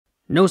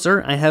No,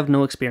 sir, I have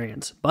no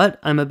experience, but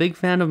I'm a big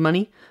fan of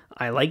money.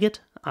 I like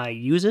it, I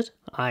use it,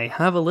 I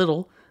have a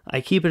little,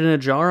 I keep it in a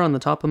jar on the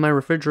top of my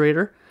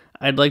refrigerator.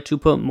 I'd like to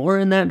put more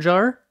in that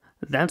jar.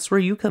 That's where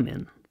you come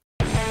in.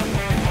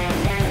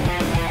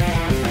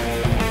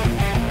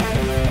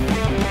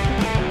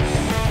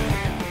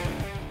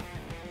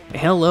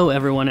 Hello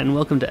everyone, and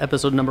welcome to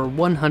episode number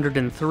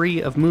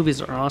 103 of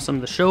Movies Are Awesome,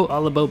 the show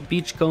all about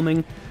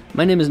beachcombing.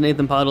 My name is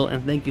Nathan Pottle,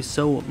 and thank you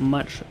so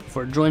much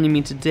for joining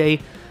me today.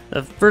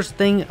 The first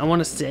thing I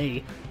want to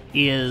say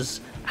is,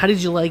 how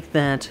did you like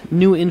that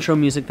new intro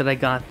music that I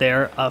got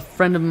there? A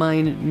friend of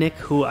mine, Nick,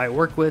 who I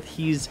work with,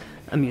 he's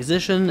a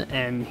musician,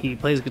 and he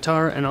plays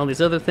guitar and all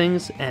these other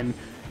things, and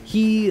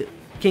he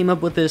came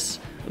up with this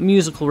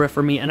musical riff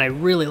for me, and I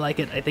really like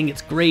it. I think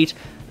it's great.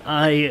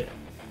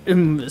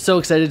 I'm so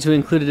excited to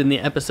include it in the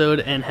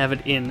episode and have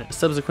it in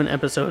subsequent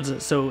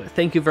episodes, so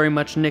thank you very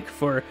much, Nick,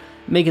 for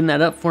making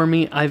that up for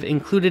me. I've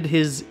included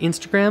his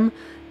Instagram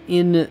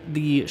in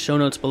the show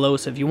notes below,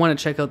 so if you want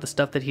to check out the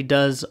stuff that he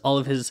does, all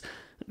of his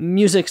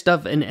music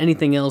stuff and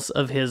anything else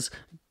of his,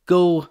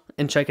 go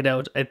and check it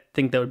out. I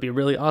think that would be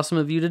really awesome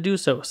of you to do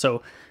so.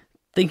 So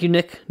thank you,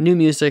 Nick. New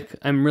music.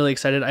 I'm really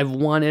excited. I've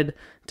wanted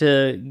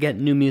to get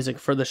new music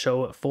for the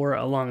show for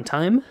a long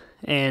time,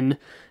 and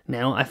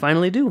now I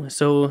finally do.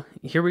 So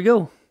here we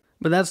go.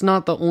 But that's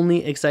not the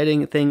only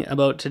exciting thing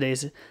about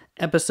today's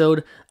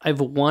episode.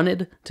 I've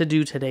wanted to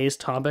do today's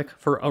topic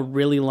for a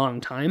really long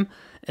time,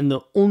 and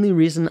the only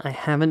reason I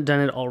haven't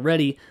done it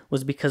already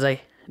was because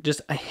I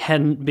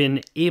hadn't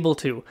been able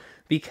to,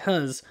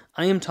 because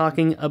I am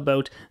talking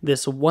about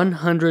this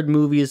 100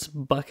 movies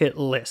bucket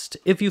list.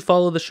 If you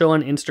follow the show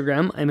on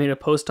Instagram, I made a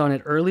post on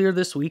it earlier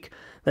this week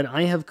that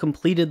I have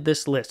completed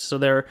this list. So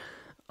there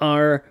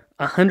are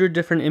 100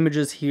 different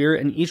images here,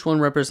 and each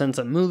one represents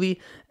a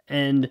movie,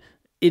 and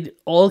it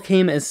all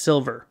came as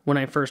silver when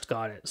I first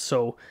got it.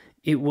 So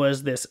it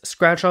was this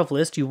scratch-off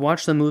list. You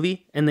watch the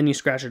movie, and then you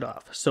scratch it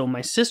off. So my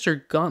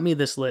sister got me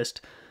this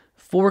list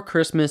for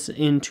Christmas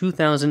in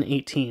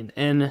 2018,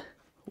 and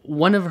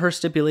one of her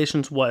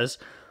stipulations was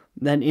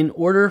that in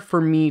order for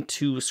me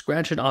to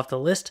scratch it off the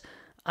list,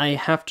 I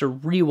have to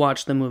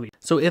rewatch the movie.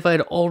 So if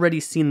I'd already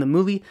seen the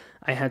movie,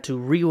 I had to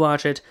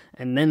rewatch it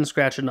and then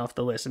scratch it off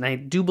the list. And I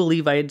do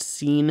believe I had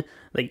seen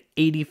like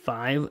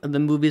 85 of the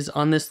movies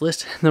on this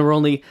list. There were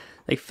only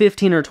like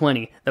 15 or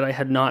 20 that I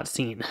had not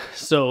seen.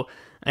 So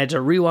I had to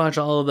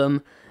rewatch all of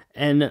them,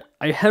 and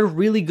I had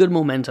really good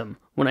momentum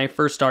when I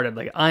first started.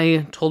 Like,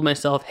 I told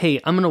myself,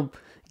 hey, I'm gonna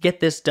get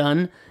this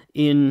done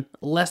in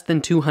less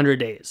than 200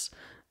 days.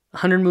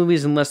 100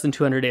 movies in less than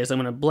 200 days. I'm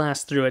gonna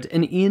blast through it.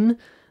 And in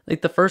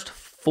like the first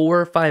 4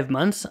 or 5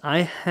 months,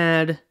 I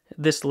had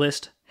this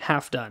list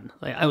half done.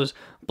 Like, I was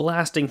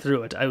blasting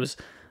through it.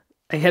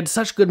 I had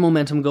such good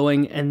momentum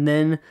going, and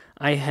then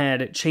I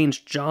had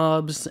changed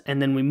jobs,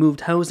 and then we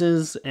moved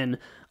houses, and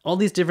all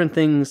these different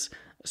things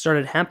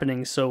started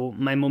happening, so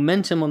my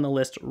momentum on the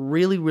list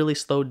really, really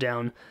slowed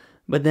down.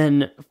 But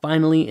then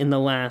finally, in the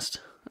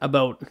last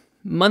about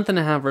month and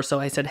a half or so,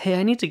 I said, hey,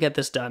 I need to get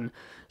this done.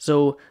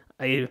 So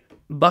I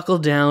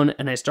buckled down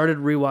and I started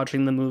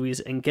rewatching the movies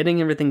and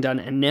getting everything done,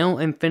 and now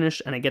I'm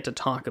finished and I get to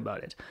talk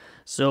about it.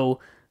 So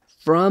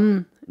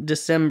from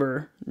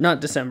December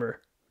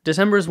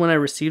is when I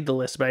received the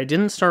list, but I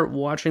didn't start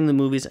watching the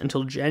movies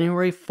until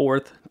January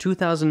 4th,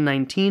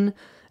 2019,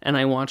 and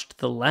I watched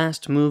the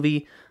last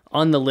movie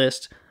on the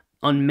list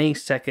on May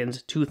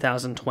 2nd,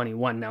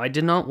 2021. Now, I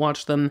did not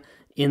watch them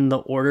in the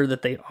order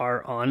that they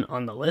are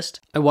on the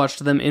list. I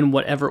watched them in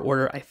whatever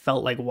order I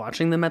felt like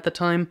watching them at the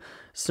time.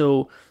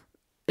 So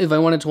if I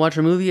wanted to watch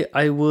a movie,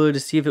 I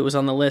would see if it was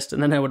on the list,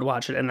 and then I would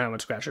watch it, and then I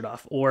would scratch it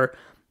off. Or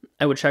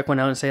I would check one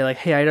out and say, like,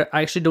 hey,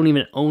 I actually don't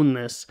even own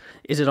this.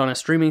 Is it on a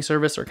streaming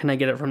service, or can I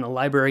get it from the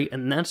library?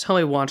 And that's how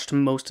I watched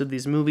most of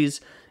these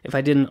movies. If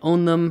I didn't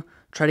own them,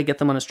 try to get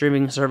them on a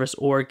streaming service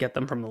or get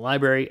them from the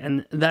library,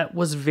 and that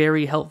was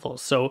very helpful.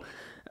 So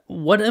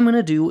what I'm going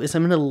to do is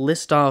I'm going to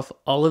list off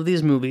all of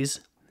these movies.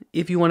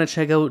 If you want to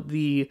check out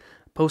the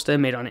post I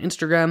made on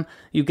Instagram,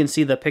 you can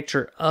see the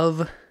picture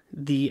of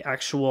the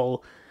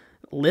actual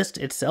list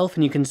itself,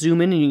 and you can zoom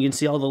in and you can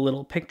see all the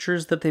little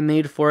pictures that they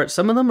made for it.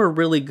 Some of them are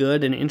really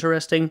good and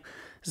interesting.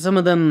 Some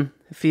of them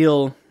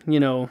feel,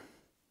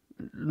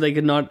 like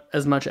not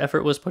as much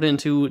effort was put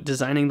into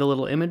designing the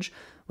little image,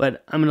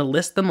 but I'm going to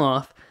list them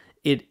off.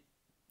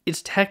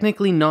 It's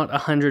technically not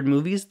 100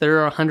 movies. There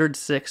are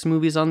 106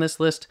 movies on this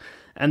list,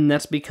 and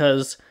that's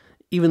because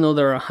even though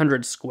there are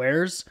 100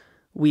 squares,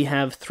 we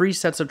have 3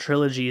 sets of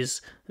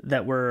trilogies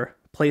that were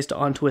placed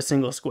onto a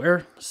single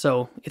square.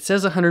 So it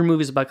says 100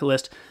 movies bucket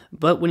list,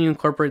 but when you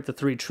incorporate the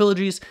 3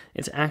 trilogies,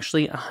 it's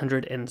actually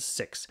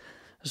 106.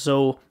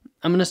 So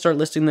I'm going to start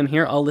listing them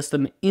here. I'll list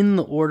them in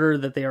the order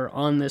that they are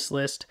on this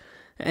list,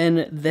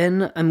 and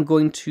then I'm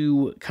going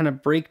to kind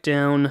of break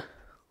down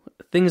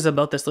things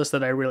about this list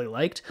that I really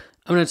liked.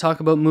 I'm going to talk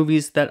about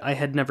movies that I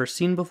had never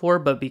seen before,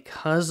 but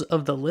because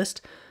of the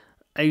list,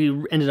 I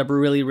ended up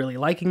really, really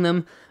liking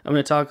them. I'm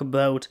going to talk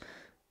about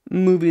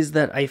movies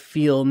that I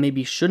feel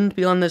maybe shouldn't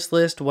be on this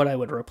list, what I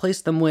would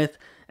replace them with,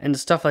 and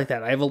stuff like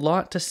that. I have a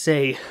lot to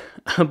say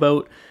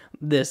about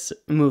this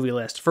movie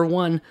list. For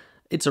one,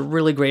 it's a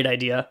really great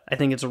idea. I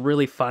think it's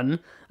really fun.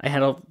 I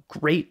had a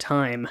great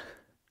time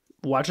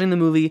watching the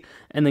movie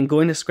and then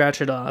going to scratch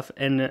it off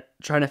and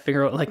trying to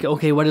figure out, like,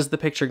 okay, what is the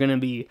picture going to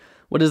be?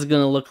 What is it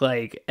going to look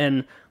like?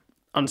 And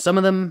on some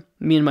of them,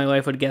 me and my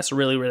wife would guess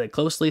really, really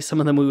closely. Some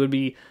of them we would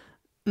be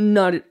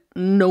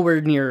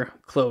nowhere near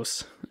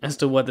close as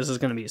to what this is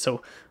going to be.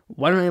 So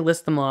why don't I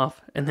list them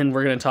off, and then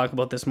we're going to talk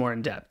about this more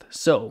in depth.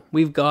 So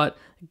we've got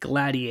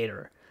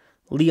Gladiator,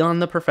 Leon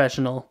the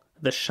Professional,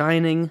 The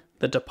Shining,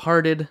 The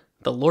Departed,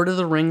 The Lord of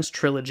the Rings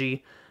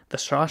trilogy, The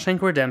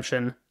Shawshank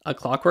Redemption, A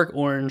Clockwork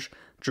Orange,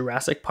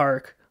 Jurassic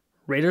Park,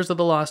 Raiders of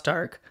the Lost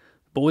Ark,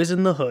 Boys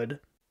in the Hood,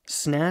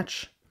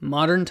 Snatch,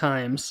 Modern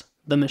Times,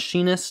 The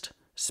Machinist,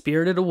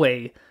 Spirited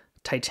Away,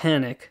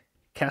 Titanic,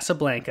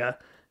 Casablanca,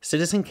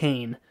 Citizen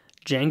Kane,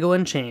 Django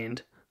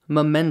Unchained,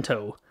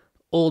 Memento,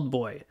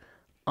 Oldboy,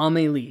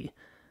 Amélie,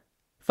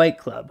 Fight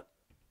Club,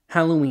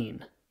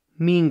 Halloween,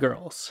 Mean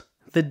Girls,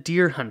 The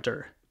Deer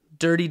Hunter,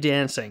 Dirty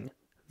Dancing,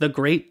 The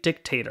Great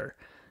Dictator,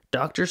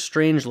 Doctor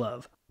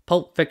Strangelove,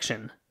 Pulp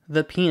Fiction,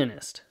 The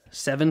Pianist,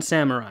 Seven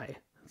Samurai,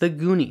 The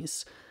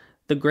Goonies,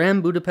 The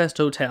Grand Budapest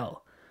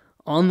Hotel,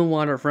 On the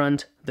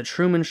Waterfront, The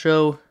Truman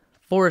Show,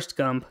 Forrest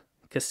Gump,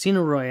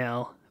 Casino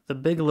Royale, The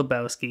Big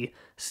Lebowski,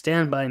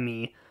 Stand By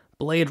Me,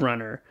 Blade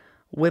Runner,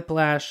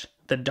 Whiplash,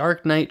 The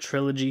Dark Knight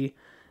Trilogy,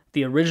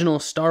 the original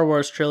Star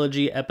Wars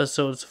trilogy,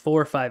 episodes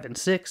 4, 5, and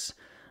 6,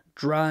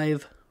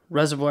 Drive,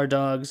 Reservoir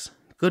Dogs,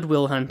 Good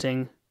Will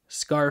Hunting,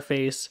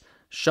 Scarface,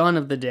 Shaun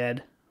of the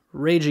Dead,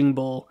 Raging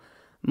Bull,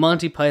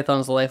 Monty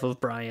Python's Life of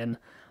Brian.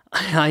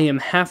 I am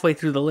halfway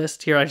through the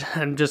list here.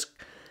 I'm just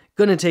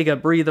going to take a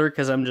breather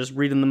because I'm just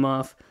reading them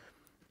off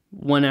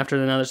one after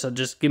another, so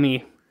just give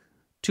me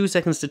 2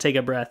 seconds to take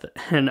a breath,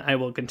 and I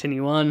will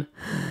continue on.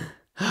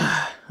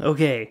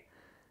 Okay.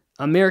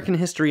 American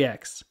History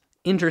X,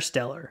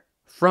 Interstellar,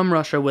 From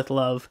Russia with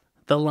Love,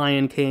 The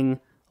Lion King,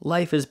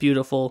 Life is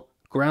Beautiful,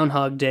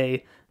 Groundhog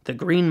Day, The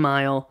Green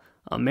Mile,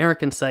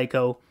 American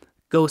Psycho,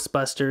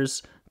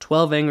 Ghostbusters,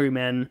 12 Angry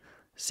Men,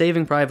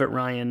 Saving Private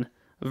Ryan,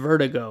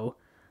 Vertigo,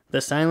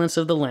 The Silence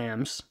of the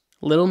Lambs,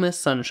 Little Miss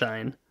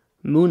Sunshine,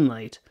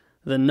 Moonlight,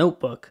 The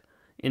Notebook,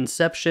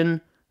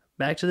 Inception,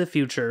 Back to the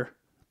Future,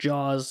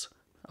 Jaws,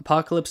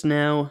 Apocalypse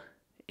Now,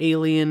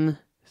 Alien,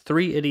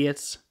 3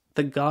 Idiots,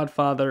 The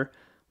Godfather,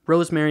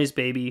 Rosemary's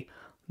Baby,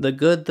 The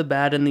Good, the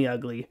Bad, and the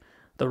Ugly,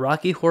 The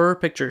Rocky Horror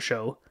Picture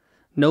Show,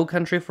 No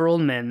Country for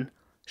Old Men,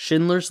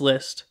 Schindler's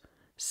List,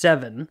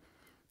 Seven,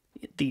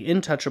 The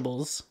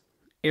Intouchables,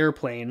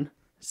 Airplane,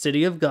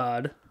 City of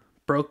God,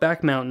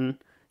 Brokeback Mountain,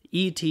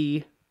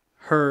 E.T.,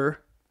 Her,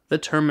 The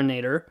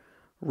Terminator,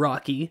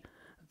 Rocky,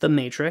 The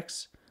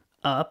Matrix,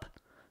 Up,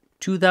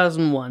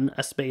 2001: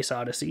 A Space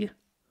Odyssey,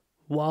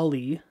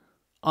 WALL-E,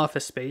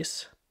 Office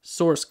Space,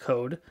 Source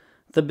Code,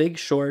 The Big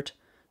Short,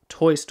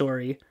 Toy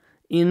Story,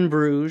 In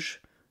Bruges,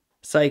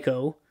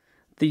 Psycho,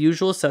 The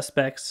Usual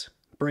Suspects,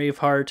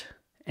 Braveheart,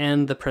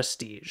 and The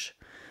Prestige.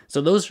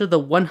 So those are the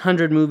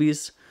 100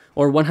 movies,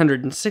 or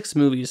 106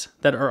 movies,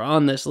 that are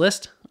on this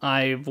list.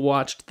 I've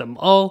watched them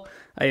all.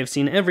 I have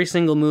seen every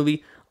single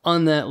movie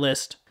on that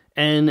list.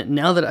 And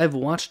now that I've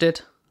watched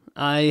it,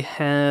 I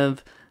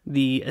have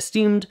the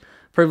esteemed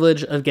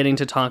privilege of getting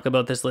to talk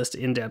about this list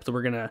in depth.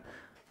 We're going to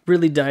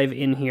really dive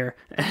in here.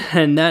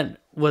 And that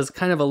was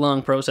kind of a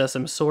long process.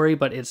 I'm sorry,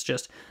 but it's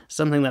just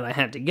something that I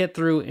had to get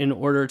through in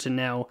order to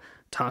now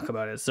talk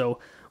about it. So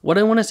what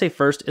I want to say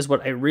first is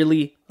what I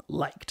really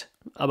liked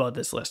about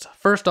this list.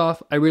 First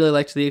off, I really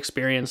liked the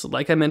experience,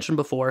 like I mentioned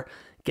before,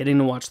 getting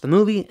to watch the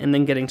movie and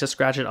then getting to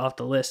scratch it off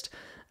the list.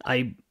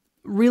 I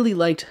really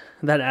liked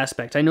that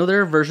aspect. I know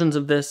there are versions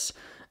of this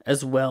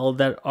as well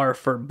that are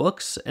for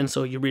books, and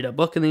so you read a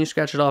book and then you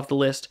scratch it off the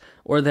list,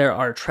 or there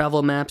are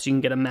travel maps. You can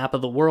get a map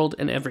of the world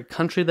and every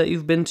country that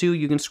you've been to,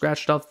 you can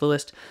scratch it off the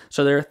list.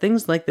 So there are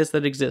things like this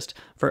that exist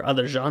for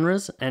other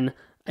genres, and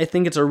I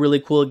think it's a really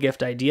cool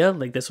gift idea.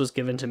 Like, this was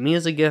given to me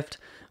as a gift,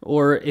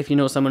 or if you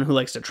know someone who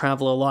likes to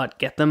travel a lot,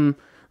 get them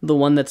the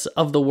one that's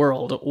of the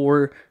world,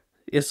 or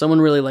if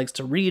someone really likes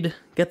to read,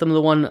 get them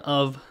the one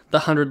of the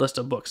 100 list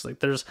of books. Like,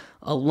 there's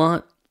a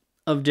lot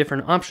of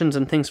different options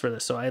and things for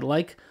this, so I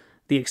like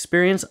the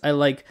experience. I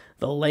like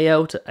the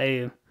layout.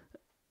 I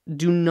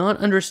do not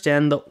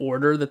understand the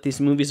order that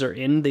these movies are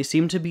in. They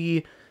seem to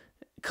be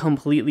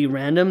completely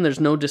random. There's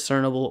no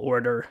discernible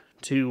order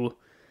to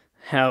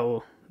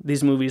how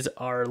these movies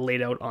are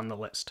laid out on the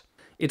list.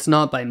 It's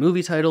not by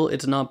movie title.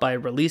 It's not by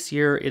release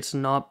year. It's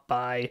not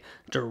by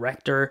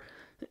director.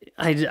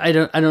 I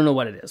don't know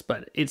what it is,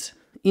 but it's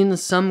in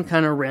some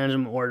kind of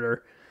random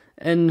order.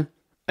 And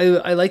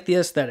I like the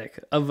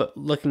aesthetic of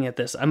looking at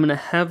this. I'm going to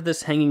have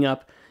this hanging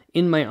up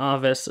in my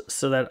office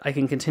so that I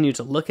can continue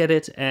to look at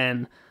it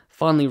and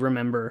fondly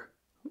remember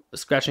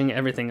scratching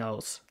everything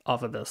else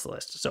off of this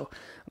list. So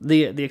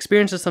the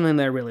experience is something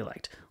that I really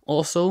liked.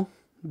 Also,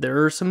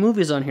 there are some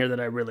movies on here that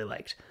I really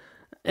liked.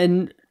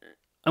 And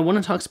I want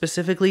to talk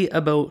specifically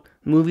about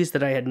movies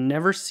that I had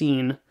never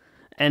seen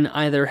and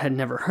either had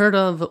never heard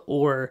of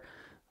or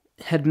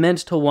had meant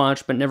to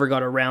watch but never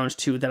got around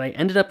to that I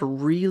ended up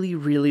really,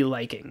 really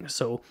liking.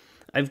 So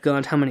I've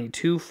got how many?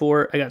 2,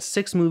 4, I got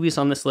 6 movies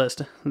on this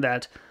list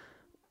that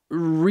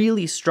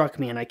really struck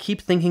me, and I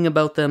keep thinking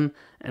about them,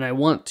 and I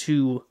want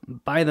to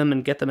buy them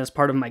and get them as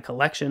part of my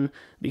collection,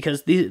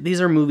 because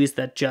these are movies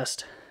that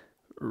just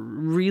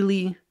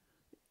really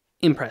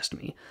impressed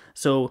me.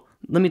 So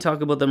let me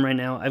talk about them right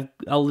now.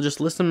 I'll just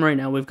list them right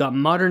now. We've got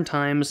Modern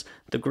Times,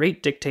 The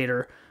Great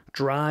Dictator,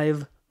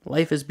 Drive,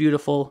 Life is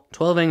Beautiful,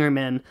 12 Angry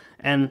Men,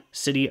 and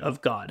City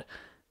of God.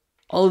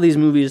 All of these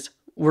movies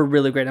were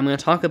really great. I'm going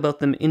to talk about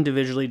them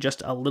individually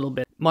just a little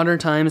bit. Modern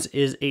Times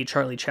is a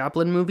Charlie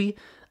Chaplin movie.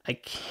 I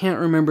can't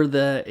remember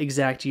the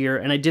exact year,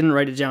 and I didn't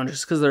write it down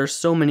just because there are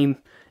so many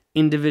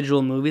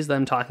individual movies that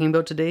I'm talking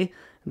about today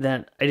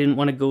that I didn't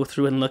want to go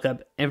through and look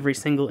up every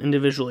single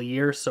individual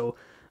year. So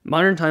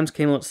Modern Times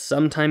came out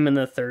sometime in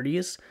the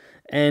 30s,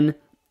 and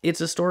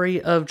it's a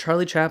story of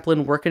Charlie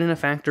Chaplin working in a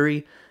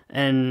factory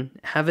and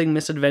having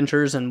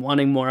misadventures and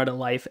wanting more out of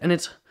life, and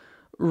it's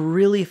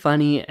really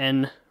funny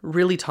and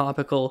really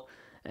topical,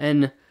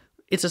 and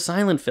it's a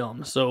silent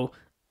film, so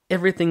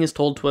everything is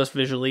told to us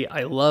visually.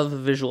 I love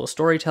visual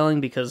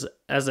storytelling because,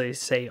 as I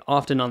say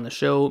often on the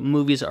show,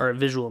 movies are a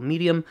visual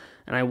medium,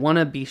 and I want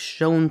to be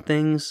shown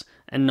things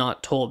and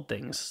not told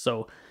things.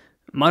 So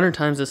Modern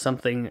Times is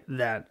something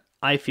that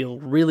I feel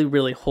really,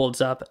 really holds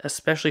up,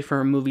 especially for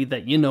a movie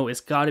that, you know,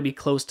 it's got to be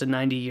close to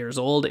 90 years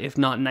old, if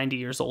not 90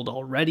 years old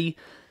already.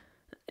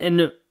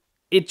 And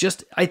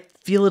I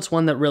feel it's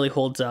one that really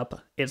holds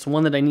up. It's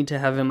one that I need to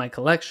have in my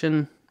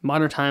collection.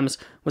 Modern Times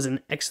was an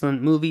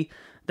excellent movie.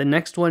 The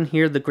next one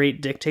here, The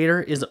Great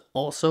Dictator, is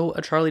also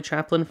a Charlie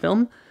Chaplin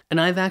film,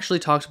 and I've actually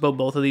talked about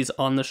both of these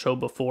on the show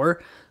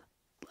before.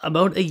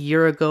 About a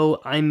year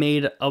ago, I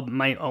made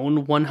my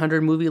own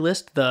 100 movie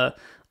list, the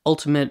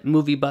Ultimate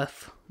Movie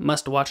Buff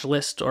Must-Watch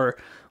List, or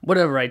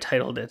whatever I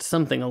titled it,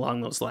 something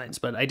along those lines.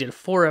 But I did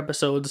 4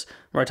 episodes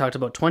where I talked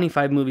about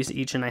 25 movies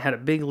each, and I had a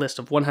big list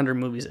of 100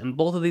 movies, and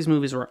both of these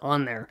movies were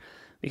on there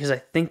because I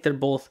think they're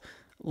both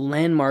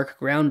landmark,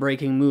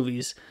 groundbreaking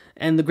movies.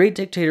 And The Great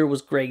Dictator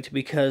was great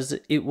because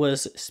it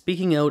was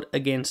speaking out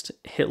against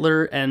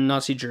Hitler and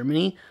Nazi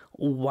Germany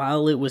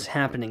while it was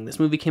happening. This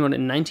movie came out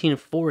in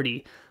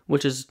 1940,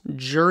 which is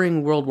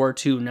during World War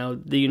II. Now,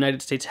 the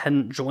United States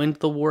hadn't joined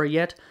the war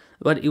yet,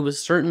 but it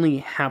was certainly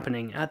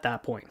happening at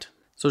that point.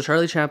 So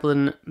Charlie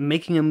Chaplin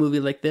making a movie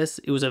like this,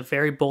 it was a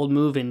very bold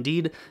move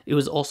indeed. It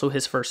was also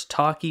his first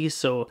talkie,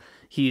 so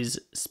he's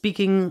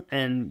speaking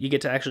and you get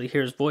to actually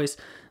hear his voice.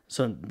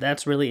 So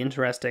that's really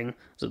interesting.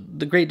 So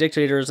The Great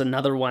Dictator is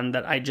another one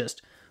that I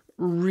just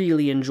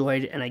really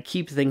enjoyed, and I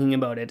keep thinking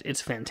about it.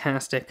 It's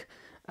fantastic.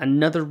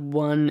 Another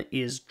one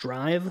is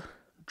Drive.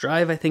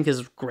 Drive, I think,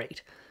 is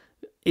great.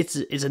 It's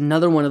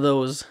another one of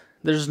those.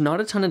 There's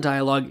not a ton of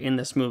dialogue in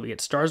this movie.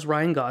 It stars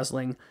Ryan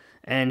Gosling,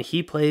 and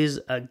he plays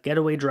a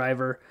getaway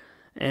driver,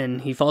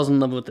 and he falls in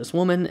love with this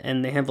woman,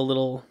 and they have a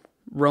little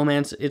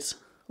romance. It's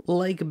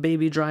like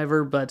Baby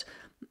Driver, but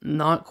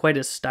not quite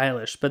as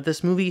stylish. But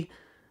this movie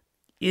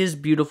is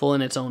beautiful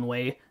in its own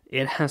way.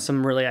 It has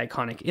some really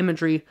iconic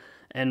imagery,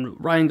 and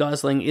Ryan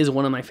Gosling is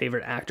one of my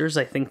favorite actors.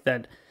 I think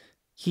that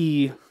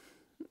he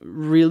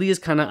really is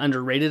kind of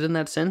underrated in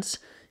that sense.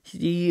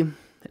 He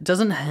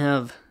doesn't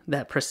have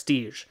that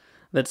prestige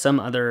that some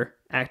other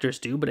actors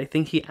do, but I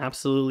think he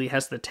absolutely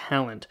has the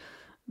talent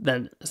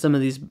that some of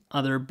these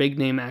other big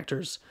name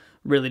actors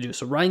really do.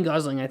 So Ryan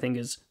Gosling, I think,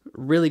 is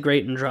really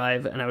great in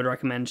Drive, and I would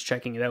recommend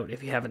checking it out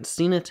if you haven't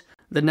seen it.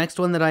 The next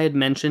one that I had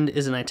mentioned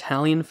is an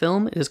Italian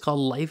film. It is called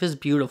Life is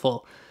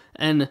Beautiful.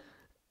 And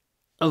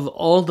of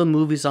all the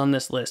movies on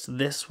this list,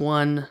 this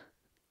one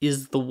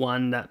is the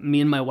one that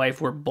me and my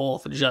wife were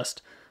both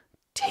just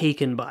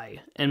taken by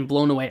and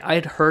blown away. I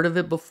had heard of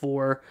it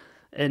before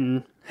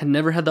and had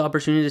never had the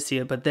opportunity to see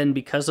it, but then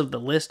because of the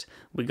list,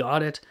 we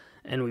got it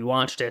and we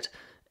watched it.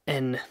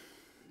 And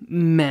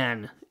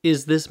man,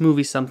 is this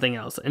movie something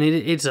else. And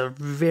it's a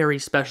very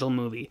special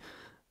movie.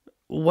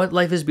 What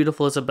Life is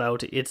Beautiful is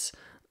about, it's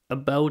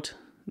about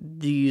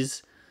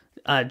these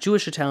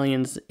Jewish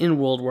Italians in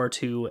World War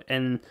II,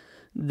 and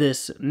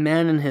this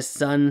man and his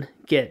son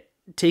get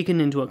taken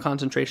into a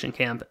concentration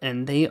camp,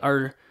 and they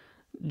are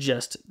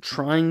just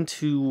trying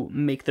to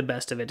make the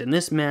best of it. And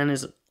this man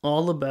is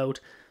all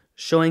about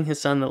showing his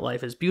son that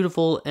life is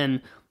beautiful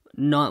and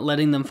not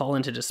letting them fall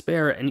into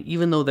despair. And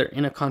even though they're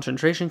in a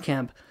concentration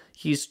camp,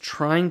 he's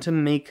trying to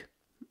make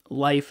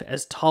life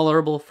as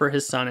tolerable for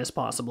his son as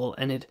possible.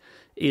 And it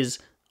is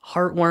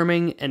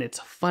heartwarming, and it's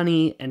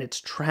funny, and it's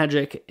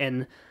tragic,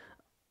 and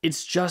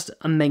it's just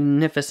a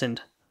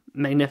magnificent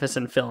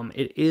film.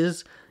 It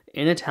is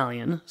in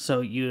Italian,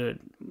 so you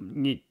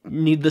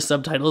need the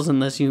subtitles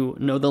unless you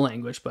know the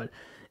language, but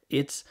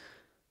it's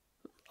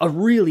a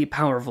really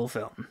powerful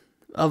film.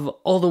 Of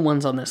all the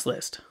ones on this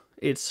list,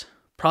 it's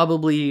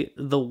probably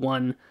the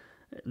one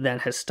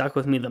that has stuck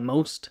with me the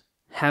most,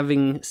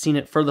 having seen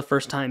it for the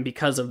first time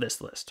because of this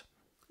list.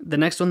 The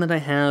next one that I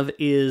have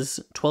is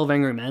 12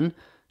 Angry Men.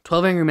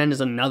 12 Angry Men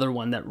is another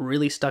one that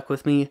really stuck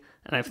with me,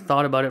 and I've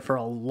thought about it for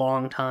a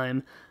long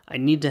time. I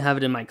need to have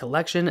it in my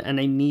collection, and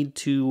I need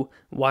to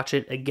watch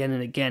it again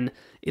and again.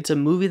 It's a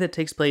movie that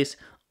takes place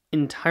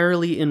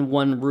entirely in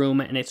one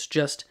room, and it's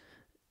just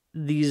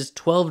these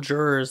 12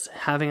 jurors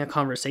having a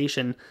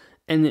conversation,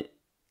 and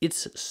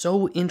it's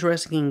so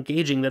interesting and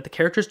engaging that the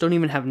characters don't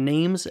even have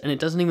names, and it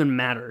doesn't even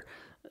matter.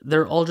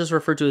 They're all just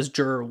referred to as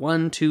juror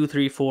 1, 2,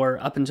 3, 4,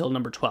 up until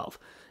number 12,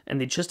 and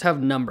they just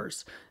have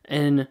numbers,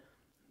 and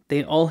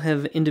they all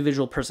have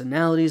individual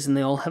personalities, and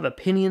they all have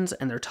opinions,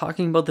 and they're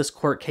talking about this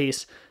court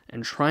case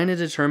and trying to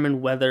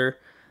determine whether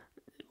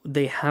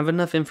they have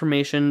enough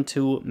information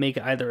to make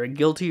either a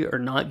guilty or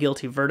not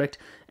guilty verdict,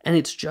 and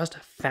it's just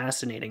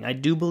fascinating. I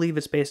do believe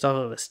it's based off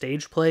of a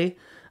stage play.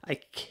 I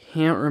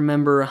can't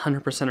remember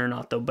 100% or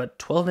not, though, but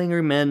 12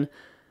 Angry Men,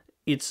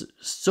 it's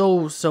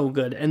so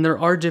good, and there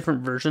are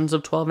different versions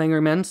of 12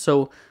 Angry Men,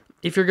 so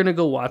if you're going to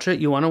go watch it,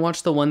 you want to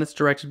watch the one that's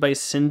directed by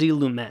Cindy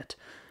Lumet,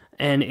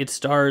 and it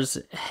stars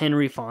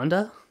Henry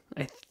Fonda,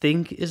 I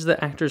think is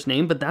the actor's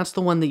name, but that's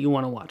the one that you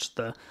want to watch,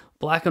 the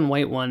black and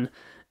white one.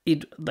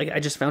 I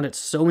just found it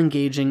so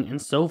engaging and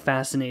so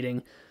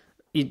fascinating.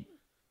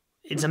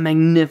 It's a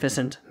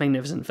magnificent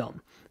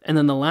film. And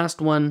then the last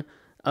one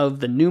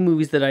of the new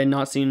movies that I had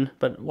not seen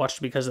but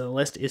watched because of the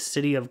list is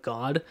City of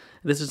God.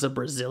 This is a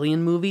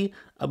Brazilian movie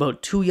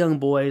about two young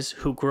boys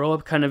who grow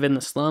up kind of in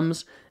the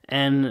slums,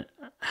 and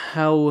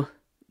how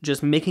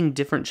just making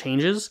different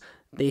changes,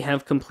 they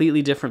have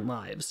completely different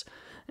lives.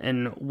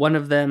 And one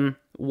of them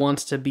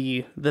wants to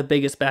be the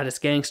biggest,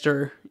 baddest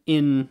gangster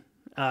in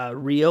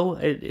Rio.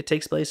 It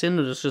takes place in,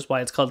 that's just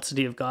why it's called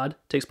City of God.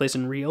 It takes place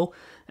in Rio.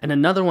 And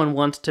another one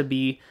wants to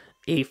be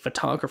a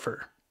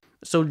photographer.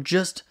 So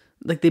just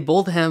like, they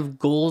both have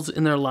goals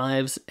in their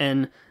lives,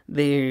 and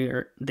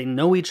they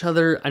know each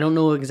other. I don't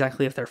know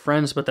exactly if they're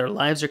friends, but their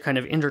lives are kind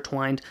of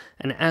intertwined,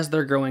 and as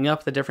they're growing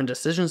up, the different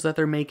decisions that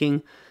they're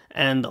making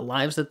and the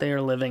lives that they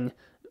are living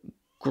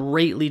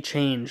greatly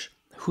change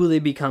who they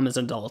become as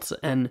adults.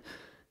 And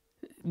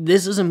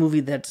this is a movie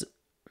that's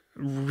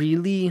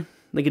really,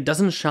 like, it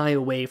doesn't shy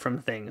away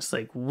from things.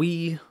 Like,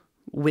 we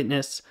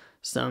witness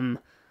some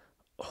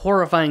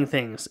horrifying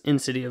things in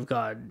City of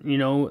God,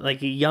 like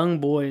young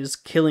boys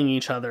killing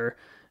each other,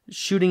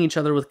 shooting each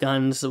other with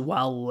guns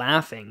while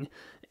laughing.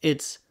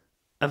 It's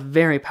a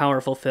very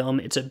powerful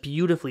film. It's a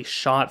beautifully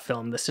shot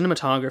film. The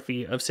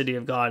cinematography of City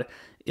of God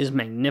is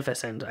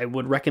magnificent. I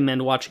would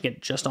recommend watching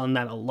it just on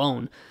that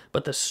alone,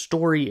 but the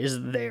story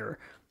is there.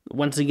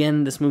 Once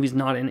again, this movie's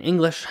not in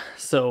English,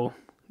 so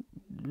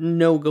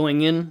no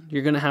going in.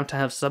 You're going to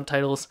have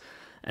subtitles.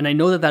 And I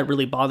know that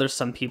really bothers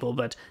some people,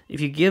 but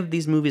if you give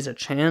these movies a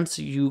chance,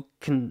 you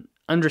can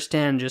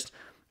understand just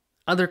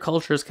other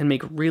cultures can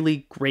make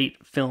really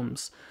great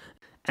films.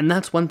 And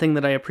that's one thing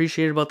that I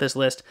appreciate about this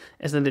list,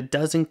 is that it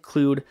does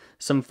include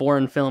some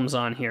foreign films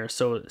on here.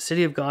 So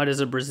City of God is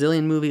a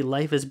Brazilian movie.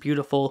 Life is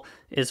Beautiful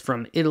is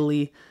from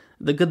Italy.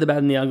 The Good, the Bad,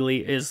 and the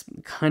Ugly is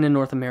kind of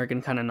North American,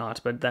 kind of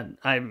not, but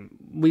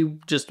we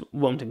just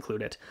won't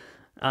include it.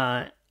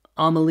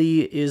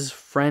 Amélie is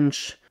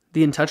French.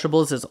 The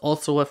Untouchables is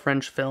also a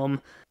French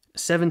film.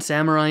 Seven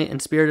Samurai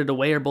and Spirited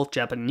Away are both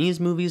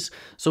Japanese movies,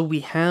 so we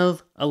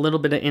have a little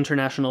bit of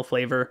international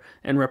flavor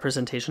and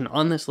representation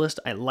on this list.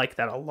 I like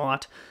that a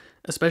lot.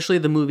 Especially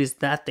the movies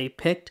that they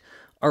picked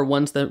are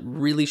ones that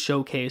really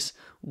showcase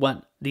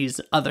what these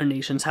other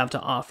nations have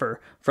to offer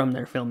from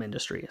their film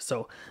industry.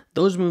 So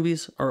those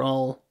movies are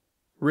all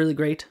really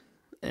great,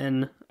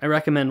 and I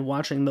recommend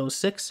watching those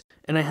 6.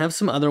 And I have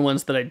some other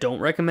ones that I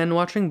don't recommend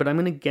watching, but I'm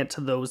going to get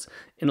to those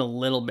in a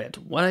little bit.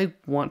 What I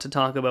want to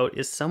talk about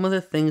is some of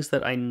the things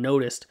that I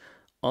noticed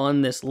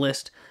on this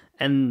list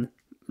and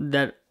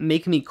that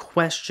make me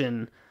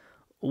question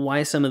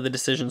why some of the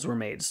decisions were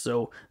made.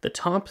 So the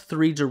top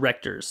 3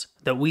 directors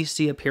that we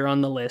see appear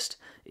on the list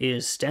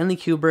is Stanley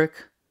Kubrick,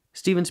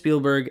 Steven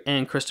Spielberg,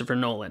 and Christopher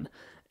Nolan.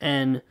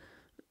 And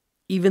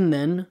even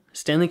then,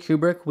 Stanley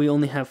Kubrick, we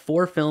only have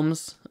 4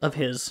 films of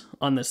his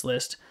on this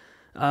list.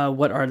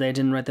 What are they? I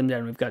didn't write them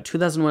down. We've got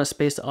 2001: A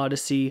Space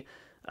Odyssey,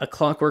 A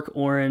Clockwork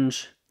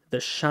Orange, The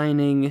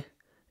Shining,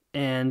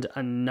 and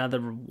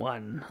another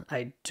one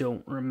I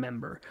don't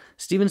remember.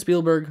 Steven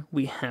Spielberg,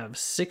 we have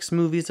 6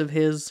 movies of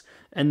his,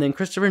 and then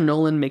Christopher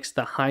Nolan makes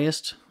the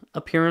highest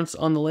appearance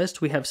on the list.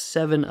 We have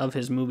 7 of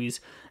his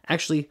movies.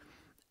 Actually,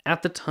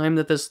 at the time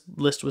that this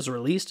list was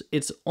released,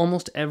 it's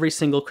almost every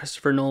single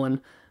Christopher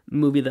Nolan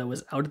movie that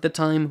was out at the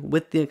time,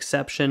 with the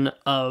exception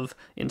of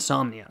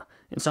Insomnia.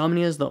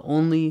 Insomnia is the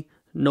only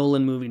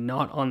Nolan movie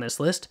not on this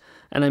list,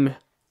 and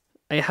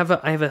I have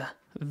a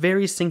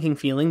very sinking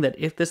feeling that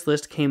if this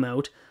list came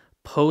out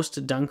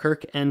post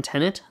Dunkirk and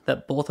Tenet,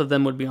 that both of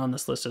them would be on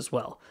this list as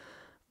well.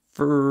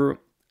 For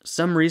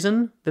some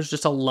reason, there's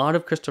just a lot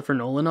of Christopher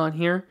Nolan on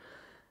here,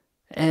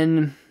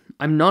 and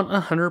I'm not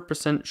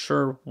 100%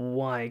 sure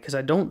why, because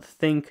I don't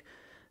think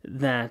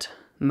that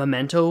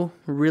Memento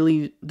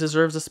really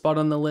deserves a spot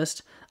on the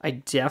list. I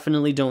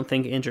definitely don't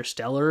think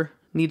Interstellar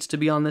needs to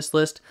be on this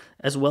list,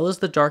 as well as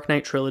the Dark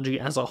Knight trilogy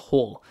as a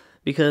whole,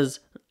 because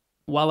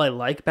while I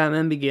like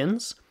Batman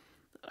Begins,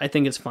 I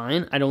think it's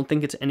fine. I don't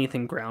think it's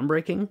anything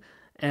groundbreaking,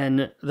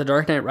 And The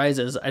Dark Knight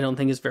Rises, I don't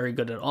think is very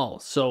good at all.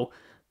 So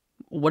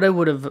what I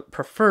would have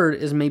preferred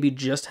is maybe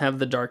just have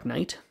The Dark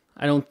Knight.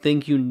 I don't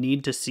think you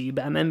need to see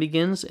Batman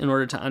Begins in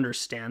order to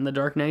understand The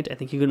Dark Knight. I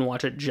think you can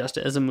watch it just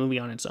as a movie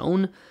on its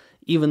own,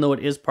 even though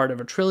it is part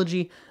of a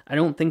trilogy. I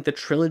don't think the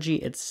trilogy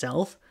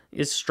itself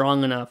is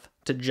strong enough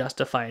to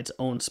justify its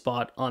own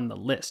spot on the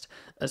list,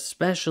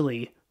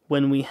 especially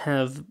when we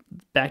have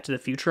Back to the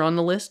Future on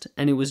the list,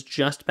 and it was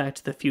just Back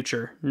to the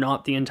Future,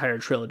 not the entire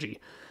trilogy.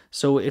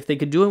 So if they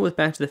could do it with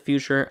Back to the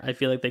Future, I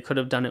feel like they could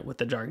have done it with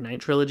the Dark Knight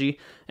trilogy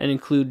and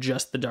include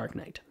just the Dark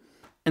Knight.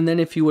 And then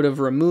if you would have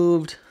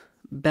removed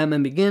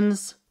Batman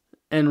Begins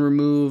and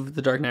remove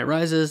The Dark Knight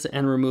Rises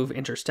and remove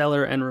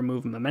Interstellar and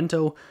remove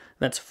Memento,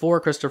 that's 4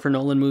 Christopher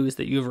Nolan movies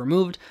that you've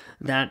removed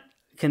that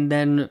can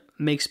then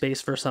make space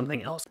for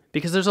something else.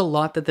 Because there's a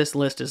lot that this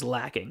list is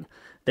lacking.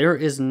 There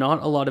is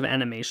not a lot of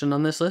animation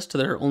on this list.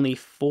 There are only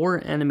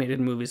 4 animated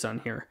movies on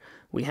here.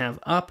 We have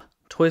Up,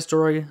 Toy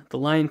Story, The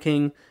Lion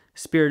King,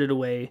 Spirited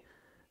Away.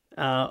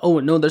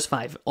 There's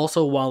 5.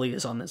 Also, WALL-E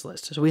is on this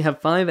list. So we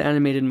have 5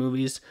 animated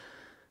movies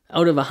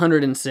out of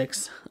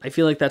 106. I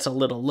feel like that's a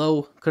little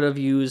low. Could have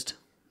used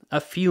a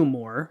few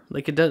more.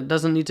 Like, it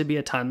doesn't need to be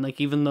a ton. Like,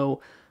 even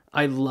though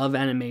I love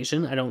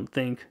animation, I don't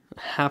think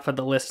half of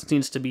the list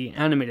needs to be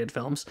animated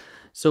films.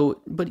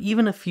 So, but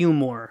even a few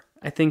more,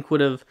 I think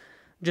would have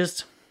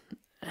just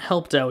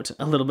helped out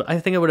a little bit. I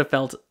think I would have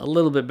felt a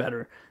little bit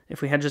better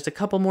if we had just a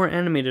couple more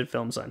animated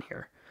films on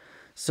here.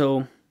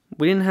 So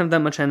we didn't have that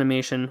much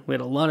animation. We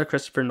had a lot of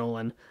Christopher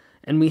Nolan,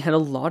 and we had a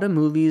lot of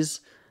movies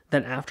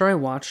that after I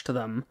watched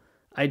them,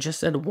 I just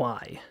said,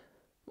 why?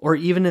 Or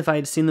even if I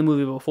had seen the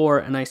movie before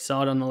and I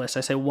saw it on the list,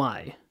 I say,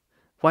 why?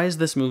 Why is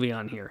this movie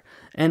on here?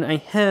 And I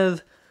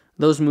have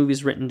those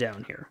movies written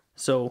down here.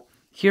 So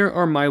here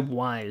are my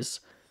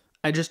whys.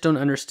 I just don't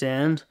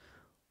understand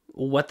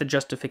what the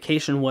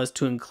justification was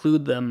to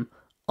include them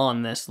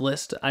on this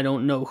list. I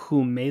don't know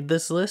who made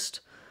this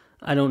list.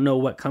 I don't know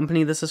what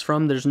company this is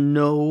from. There's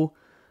no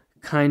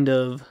kind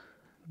of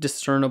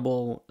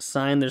discernible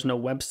sign. There's no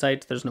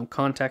website. There's no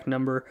contact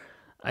number.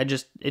 It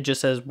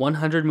just says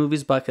 100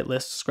 movies bucket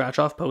list, scratch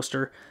off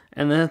poster.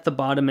 And then at the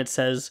bottom it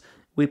says,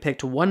 we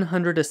picked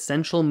 100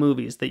 essential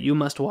movies that you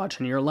must watch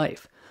in your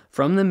life.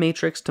 From The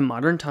Matrix to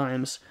modern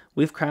times,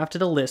 we've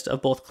crafted a list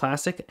of both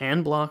classic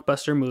and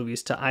blockbuster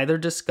movies to either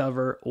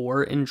discover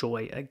or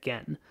enjoy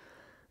again.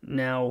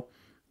 Now,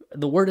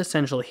 the word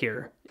essential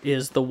here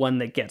is the one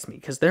that gets me,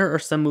 because there are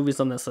some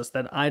movies on this list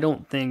that I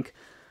don't think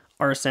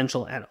are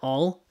essential at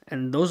all,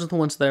 and those are the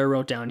ones that I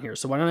wrote down here.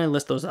 So why don't I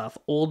list those off?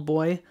 Old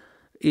Boy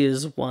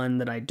is one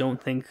that I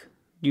don't think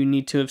you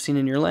need to have seen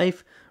in your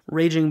life.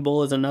 Raging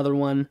Bull is another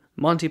one.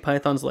 Monty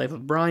Python's Life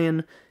of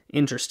Brian.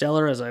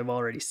 Interstellar, as I've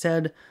already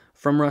said.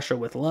 From Russia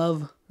with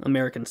Love.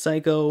 American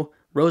Psycho.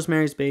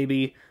 Rosemary's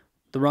Baby.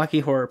 The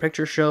Rocky Horror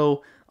Picture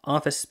Show.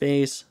 Office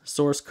Space.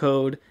 Source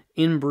Code.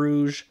 In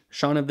Bruges.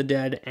 Shaun of the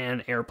Dead.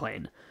 And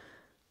Airplane.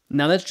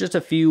 Now that's just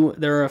a few.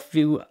 There are a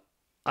few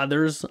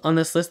others on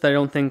this list that I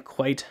don't think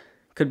quite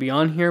could be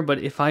on here, but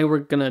if I were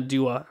gonna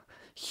do a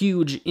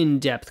huge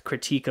in-depth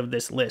critique of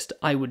this list,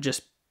 I would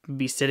just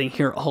be sitting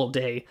here all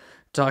day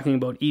talking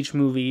about each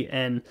movie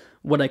and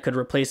what I could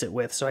replace it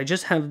with. So I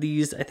just have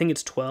these, I think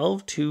it's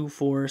 12, 2,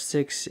 4,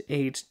 6,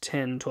 8,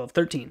 10, 12,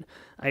 13.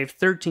 I have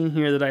 13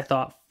 here that I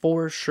thought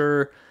for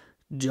sure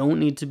don't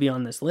need to be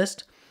on this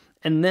list.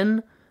 And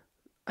then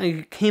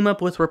I came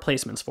up with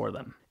replacements for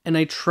them. And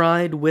I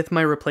tried with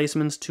my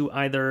replacements to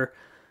either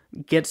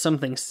get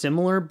something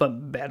similar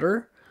but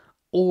better,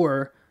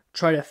 or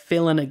try to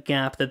fill in a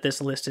gap that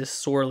this list is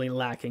sorely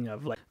lacking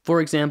of. Like,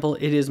 for example,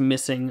 it is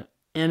missing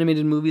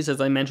animated movies,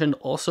 as I mentioned.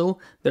 Also,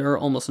 there are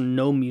almost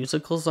no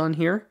musicals on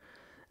here,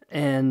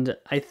 and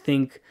I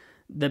think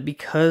that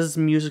because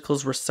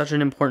musicals were such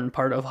an important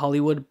part of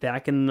Hollywood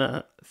back in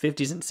the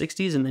 50s and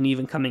 60s, and then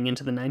even coming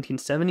into the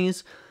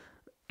 1970s,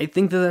 I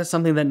think that that's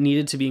something that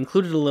needed to be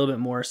included a little bit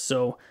more,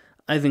 so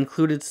I've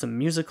included some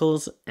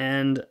musicals,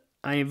 and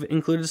I've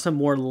included some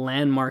more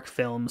landmark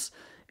films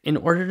in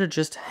order to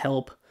just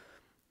help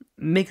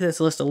make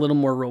this list a little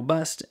more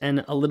robust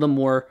and a little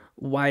more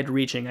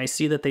wide-reaching. I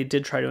see that they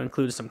did try to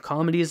include some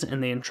comedies,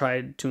 and they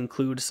tried to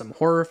include some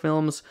horror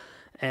films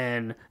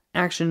and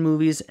action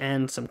movies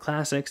and some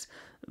classics,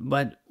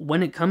 but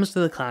when it comes to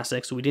the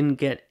classics, we didn't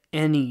get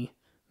any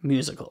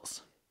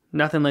musicals.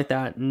 Nothing like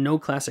that. No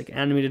classic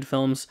animated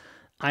films.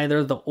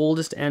 Either the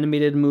oldest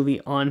animated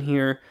movie on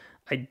here,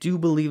 I do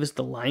believe, is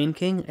The Lion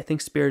King. I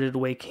think Spirited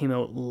Away came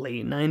out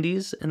late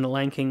 90s, and The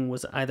Lion King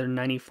was either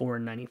 94 or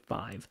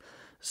 95.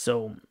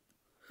 So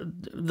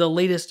the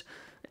latest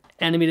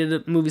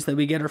animated movies that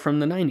we get are from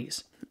the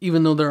 90s.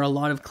 Even though there are a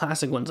lot of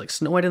classic ones, like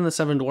Snow White and the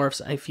Seven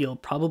Dwarfs, I feel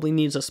probably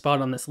needs a spot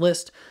on this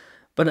list,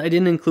 but I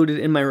didn't include it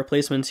in my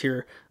replacements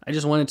here. I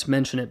just wanted to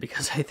mention it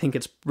because I think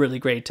it's really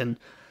great, and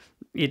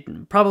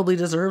it probably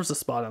deserves a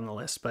spot on the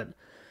list, but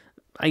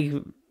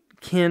I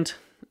can't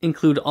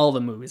include all the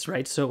movies,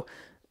 right? So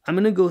I'm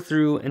going to go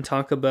through and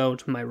talk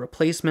about my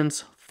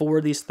replacements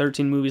for these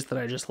 13 movies that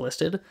I just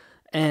listed,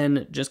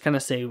 and just kind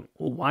of say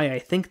why I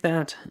think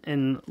that,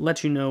 and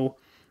let you know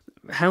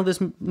how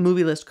this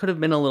movie list could have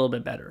been a little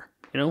bit better,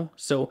 you know?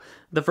 So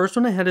the first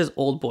one I had is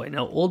Old Boy.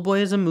 Now, Old Boy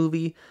is a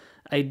movie,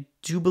 I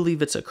do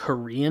believe it's a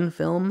Korean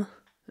film,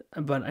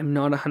 but I'm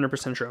not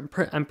 100% sure.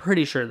 I'm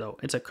pretty sure, though.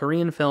 It's a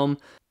Korean film.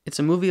 It's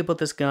a movie about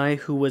this guy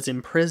who was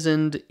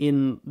imprisoned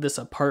in this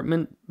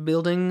apartment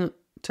building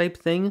type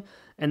thing,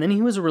 and then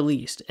he was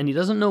released, and he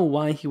doesn't know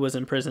why he was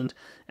imprisoned,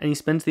 and he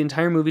spends the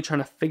entire movie trying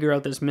to figure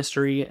out this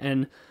mystery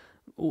and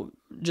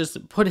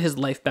just put his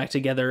life back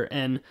together,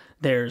 and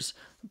there's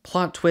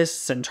plot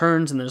twists and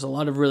turns, and there's a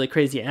lot of really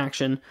crazy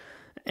action,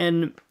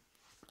 and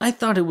I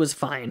thought it was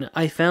fine.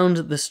 I found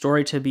the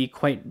story to be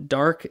quite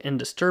dark and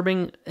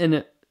disturbing,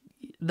 and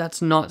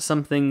that's not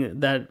something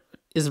that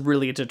is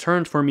really a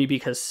deterrent for me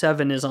because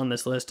Seven is on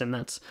this list, and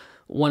that's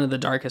one of the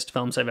darkest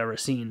films I've ever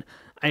seen.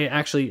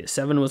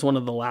 Seven was one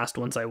of the last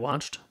ones I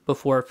watched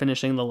before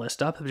finishing the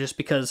list up, just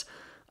because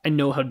I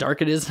know how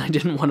dark it is and I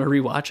didn't want to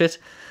rewatch it.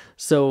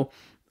 So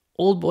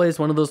Old Boy is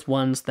one of those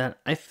ones that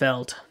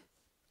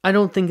I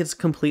don't think it's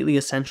completely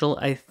essential.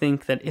 I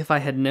think that if I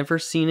had never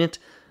seen it,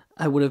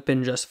 I would have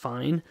been just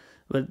fine.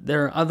 But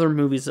there are other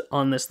movies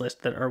on this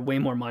list that are way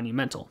more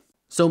monumental.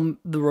 So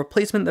the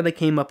replacement that I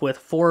came up with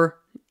for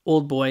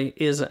Old Boy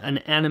is an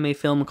anime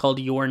film called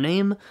Your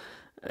Name,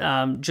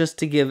 just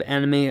to give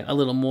anime a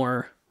little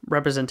more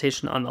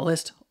representation on the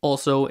list.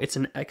 Also, it's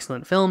an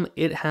excellent film.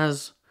 It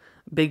has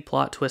big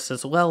plot twists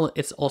as well.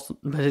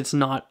 But it's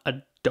not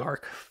a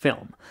dark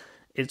film.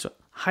 It's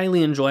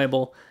highly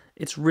enjoyable.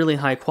 It's really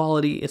high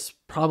quality. It's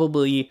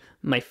probably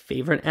my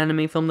favorite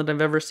anime film that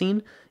I've ever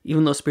seen,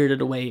 even though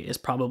Spirited Away is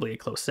probably a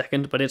close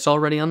second, but it's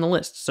already on the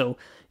list. So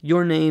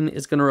Your Name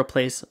is going to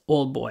replace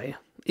Old Boy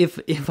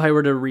if I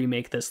were to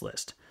remake this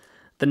list.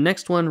 The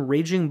next one,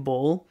 Raging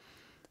Bull,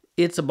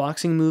 it's a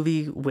boxing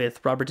movie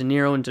with Robert De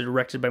Niro and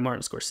directed by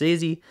Martin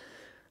Scorsese.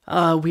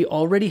 We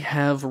already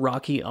have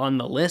Rocky on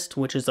the list,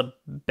 which is a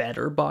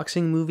better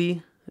boxing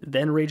movie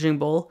than Raging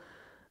Bull.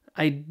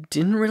 I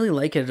didn't really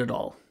like it at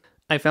all.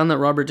 I found that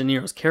Robert De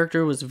Niro's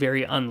character was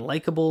very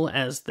unlikable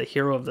as the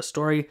hero of the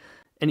story,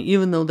 and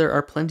even though there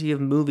are plenty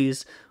of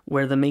movies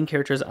where the main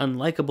character is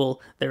unlikable,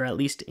 they're at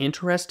least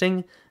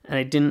interesting, and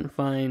I didn't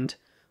find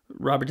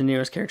Robert De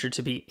Niro's character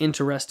to be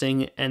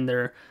interesting, and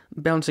they're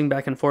bouncing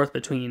back and forth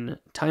between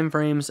time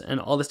frames and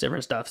all this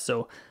different stuff.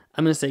 So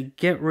I'm going to say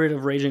get rid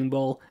of Raging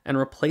Bull and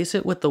replace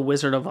it with The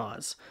Wizard of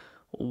Oz.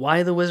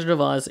 Why The Wizard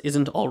of Oz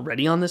isn't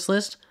already on this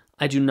list,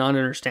 I do not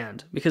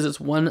understand, because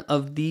it's one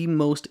of the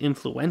most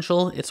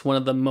influential, it's one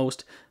of the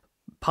most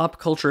pop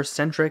culture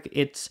centric,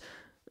 it's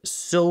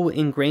so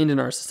ingrained in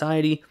our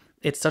society,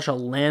 it's such a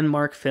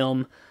landmark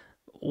film.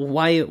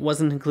 Why it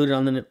wasn't included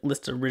on the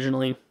list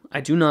originally, I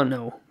do not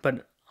know,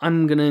 but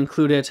I'm going to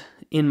include it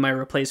in my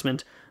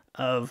replacement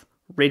of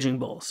Raging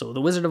Bull. So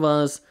The Wizard of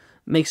Oz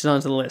makes it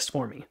onto the list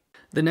for me.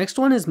 The next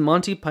one is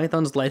Monty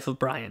Python's Life of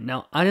Brian.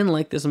 Now, I didn't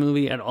like this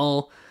movie at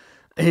all.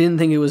 I didn't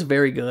think it was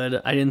very good.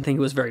 I didn't think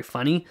it was very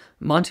funny.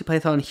 Monty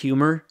Python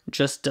humor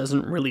just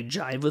doesn't really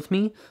jive with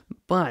me.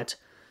 But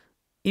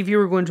if you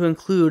were going to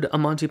include a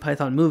Monty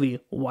Python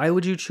movie, why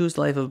would you choose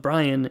Life of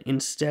Brian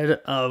instead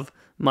of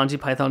Monty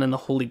Python and the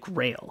Holy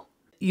Grail?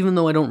 Even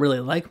though I don't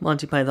really like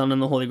Monty Python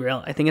and the Holy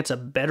Grail, I think it's a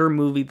better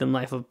movie than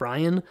Life of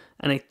Brian,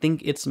 and I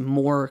think it's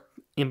more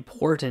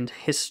important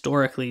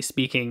historically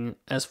speaking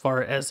as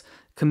far as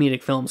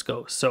comedic films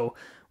go. So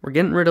we're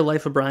getting rid of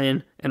Life of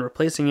Brian and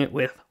replacing it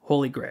with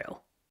Holy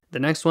Grail. The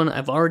next one,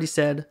 I've already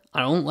said, I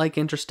don't like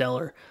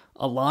Interstellar.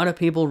 A lot of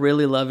people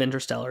really love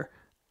Interstellar.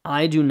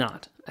 I do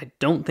not. I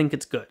don't think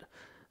it's good.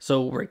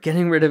 So we're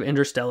getting rid of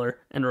Interstellar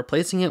and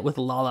replacing it with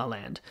La La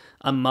Land,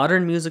 a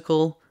modern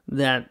musical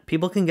that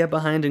people can get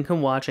behind and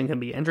can watch and can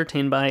be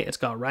entertained by. It's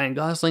got Ryan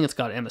Gosling, it's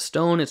got Emma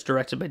Stone, it's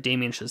directed by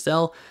Damien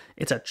Chazelle.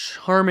 It's a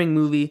charming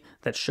movie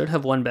that should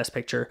have won Best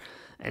Picture,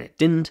 and it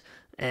didn't,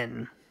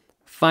 and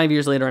 5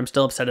 years later I'm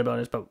still upset about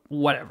it, but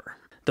whatever.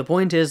 The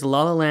point is,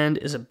 La La Land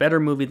is a better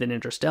movie than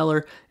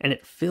Interstellar, and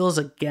it fills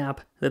a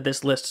gap that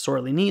this list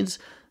sorely needs,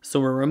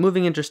 so we're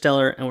removing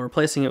Interstellar and we're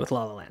replacing it with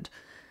La La Land.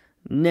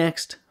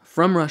 Next,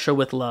 From Russia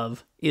with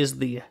Love is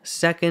the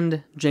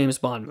second James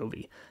Bond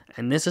movie,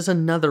 and this is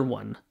another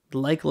one,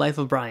 like Life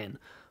of Brian.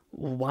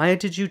 Why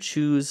did you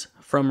choose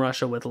From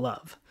Russia with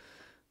Love?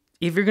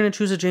 If you're going to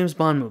choose a James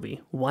Bond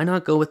movie, why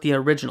not go with the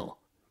original?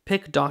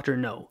 Pick Dr.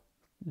 No.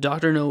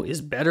 Dr. No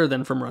is better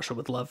than From Russia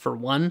with Love, for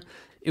one.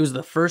 It was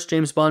the first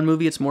James Bond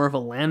movie, it's more of a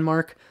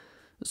landmark.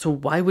 So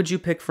why would you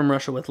pick From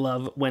Russia with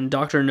Love when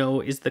Dr. No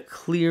is the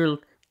clear,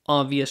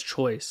 obvious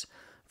choice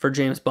for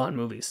James Bond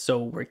movies?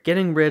 So we're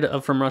getting rid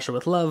of From Russia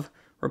with Love,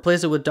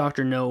 replace it with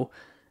Dr. No,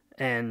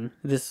 and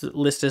this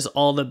list is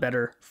all the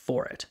better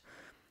for it.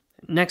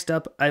 Next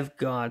up, I've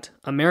got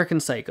American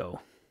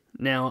Psycho.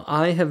 Now,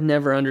 I have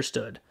never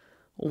understood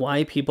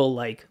why people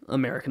like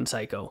American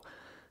Psycho.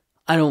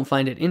 I don't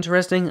find it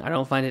interesting, I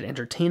don't find it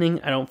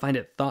entertaining, I don't find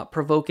it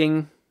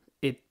thought-provoking.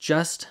 I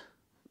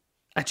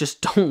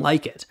just don't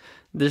like it.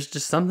 There's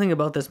just something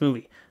about this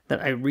movie that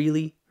I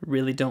really,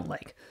 really don't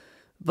like.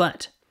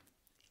 But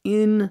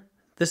in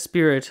the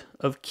spirit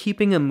of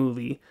keeping a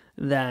movie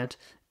that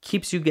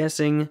keeps you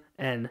guessing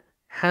and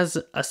has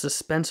a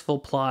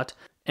suspenseful plot,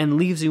 and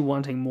leaves you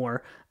wanting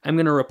more, I'm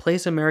going to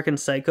replace American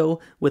Psycho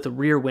with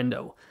Rear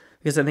Window.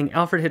 Because I think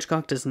Alfred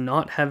Hitchcock does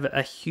not have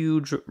a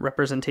huge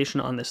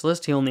representation on this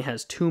list. He only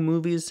has 2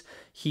 movies.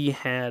 He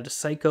had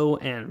Psycho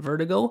and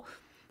Vertigo.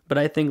 But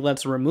I think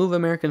let's remove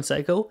American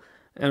Psycho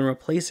and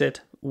replace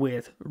it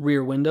with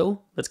Rear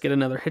Window. Let's get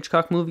another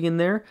Hitchcock movie in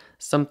there.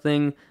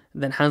 Something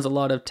that has a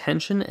lot of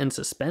tension and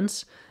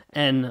suspense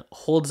and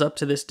holds up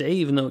to this day,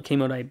 even though it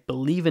came out, I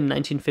believe, in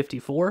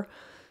 1954.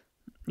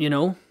 You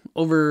know,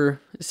 over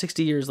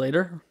 60 years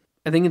later.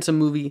 I think it's a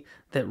movie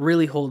that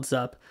really holds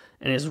up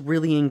and is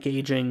really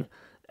engaging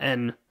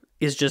and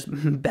is just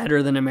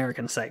better than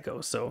American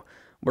Psycho. So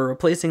we're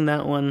replacing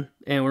that one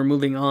and we're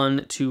moving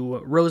on to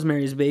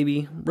Rosemary's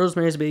Baby.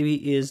 Rosemary's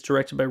Baby is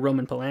directed by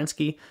Roman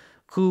Polanski,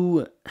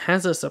 who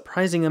has a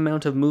surprising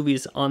amount of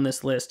movies on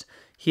this list.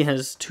 He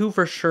has 2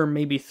 for sure,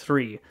 maybe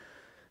 3.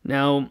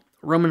 Now,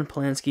 Roman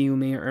Polanski, you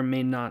may or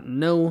may not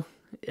know,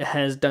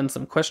 has done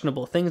some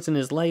questionable things in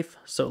his life,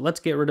 so let's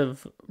get rid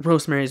of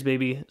Rosemary's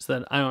Baby so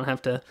that I don't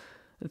have to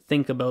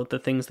think about the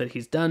things that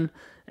he's done,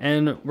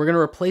 and we're going to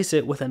replace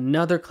it with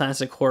another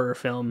classic horror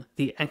film,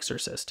 The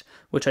Exorcist,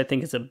 which I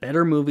think is a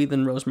better movie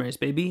than Rosemary's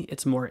Baby.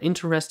 It's more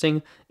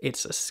interesting,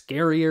 it's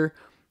scarier,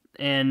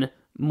 and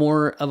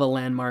more of a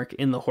landmark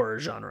in the horror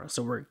genre.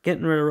 So we're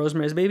getting rid of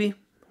Rosemary's Baby,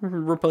 we're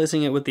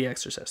replacing it with The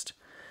Exorcist.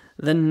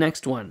 The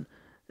next one,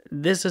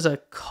 this is a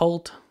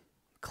cult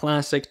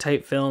classic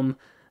type film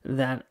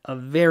that a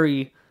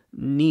very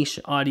niche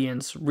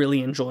audience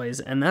really enjoys,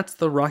 and that's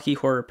the Rocky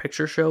Horror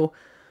Picture Show,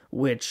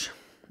 which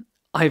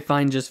I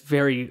find just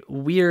very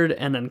weird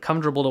and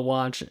uncomfortable to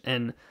watch,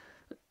 and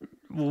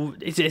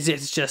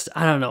it's just,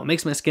 I don't know, it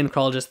makes my skin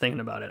crawl just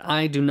thinking about it.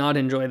 I do not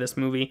enjoy this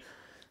movie,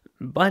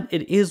 but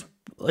it is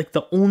like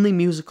the only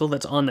musical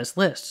that's on this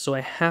list, so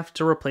I have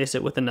to replace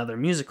it with another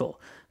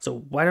musical. So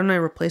why don't I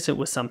replace it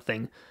with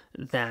something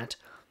that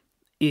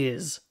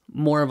is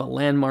more of a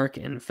landmark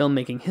in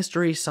filmmaking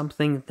history,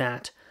 something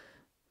that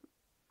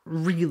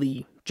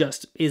really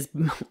just is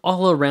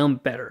all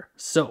around better.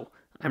 So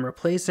I'm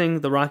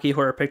replacing the Rocky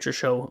Horror Picture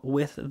Show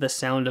with The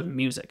Sound of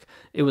Music.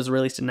 It was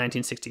released in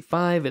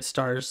 1965. It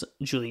stars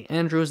Julie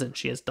Andrews, and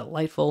she is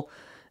delightful.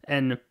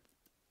 And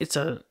it's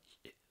a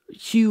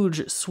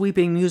huge,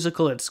 sweeping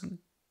musical. It's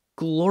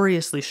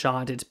gloriously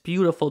shot. It's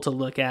beautiful to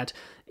look at.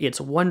 It's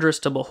wondrous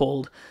to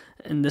behold.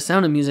 And The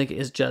Sound of Music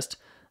is just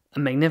a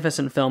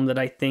magnificent film that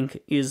I think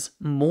is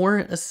more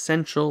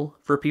essential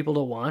for people to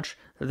watch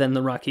than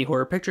the Rocky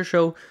Horror Picture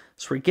Show.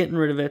 So we're getting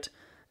rid of it,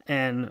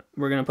 and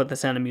we're going to put The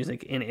Sound of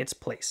Music in its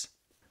place.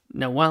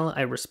 Now, while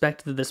I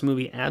respect that this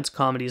movie adds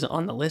comedies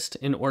on the list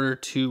in order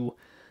to,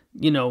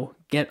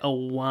 get a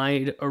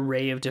wide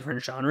array of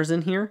different genres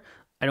in here,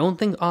 I don't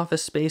think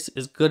Office Space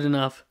is good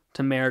enough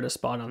to merit a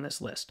spot on this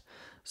list.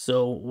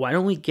 So why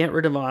don't we get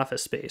rid of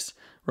Office Space,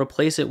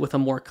 replace it with a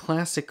more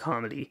classic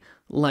comedy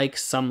like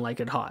Some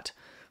Like It Hot.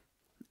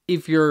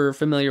 If you're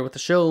familiar with the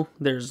show,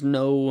 there's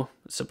no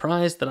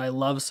surprise that I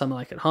love Some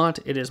Like It Hot.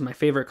 It is my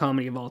favorite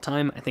comedy of all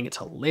time. I think it's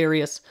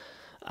hilarious.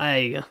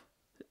 I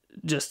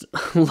just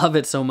love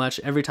it so much.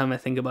 Every time I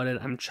think about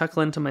it, I'm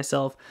chuckling to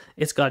myself.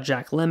 It's got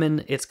Jack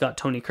Lemmon, it's got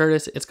Tony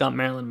Curtis, it's got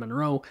Marilyn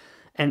Monroe,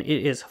 and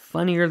it is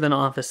funnier than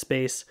Office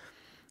Space.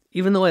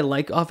 Even though I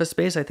like Office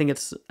Space, I think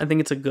it's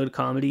a good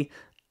comedy.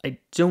 I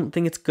don't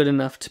think it's good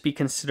enough to be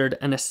considered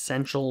an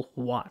essential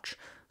watch.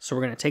 So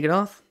we're going to take it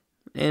off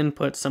and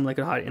put Some Like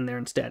It Hot in there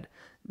instead.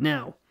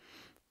 Now,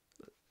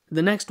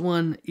 the next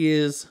one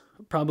is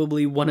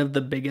probably one of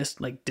the biggest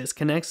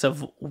disconnects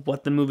of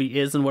what the movie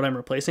is and what I'm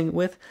replacing it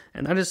with,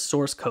 and that is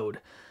Source Code.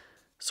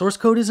 Source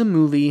Code is a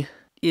movie.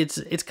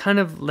 It's kind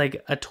of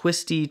like a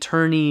twisty,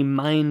 turny,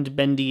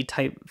 mind-bendy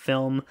type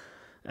film,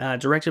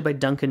 directed by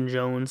Duncan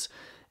Jones,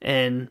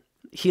 and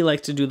he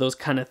likes to do those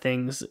kind of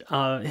things.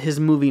 His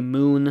movie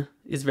Moon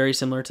is very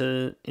similar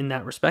to in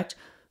that respect,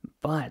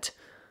 but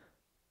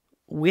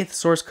with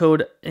Source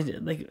Code,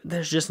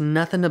 there's just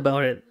nothing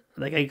about it.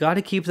 I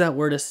gotta keep that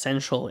word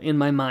essential in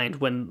my mind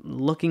when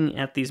looking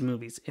at these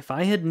movies. If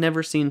I had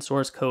never seen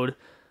Source Code,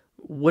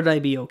 would I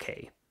be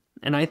okay?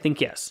 And I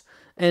think yes.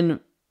 And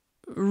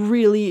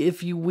really,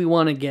 if we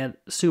want to get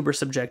super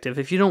subjective,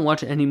 if you don't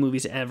watch any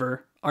movies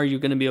ever, are you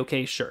gonna be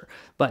okay? Sure.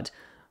 But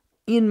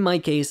in my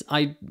case,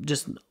 I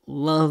just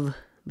love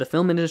the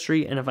film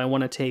industry, and if I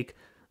want to take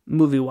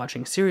movie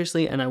watching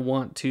seriously and I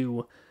want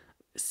to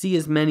see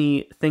as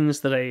many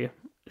things that I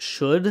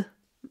should,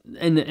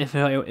 and if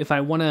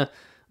I want to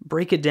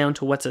break it down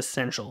to what's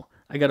essential,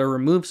 I got to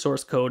remove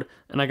Source Code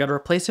and I got to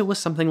replace it with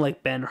something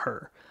like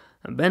Ben-Hur.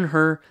 And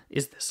Ben-Hur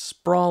is this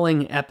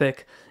sprawling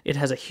epic. It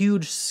has a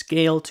huge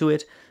scale to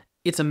it.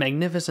 It's a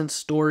magnificent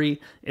story.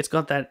 It's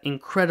got that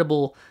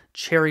incredible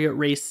chariot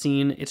race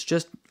scene. It's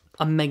just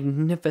a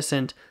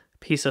magnificent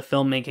piece of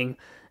filmmaking.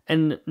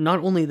 And not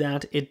only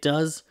that, it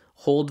does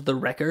hold the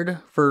record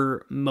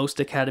for most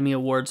Academy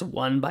Awards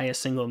won by a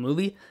single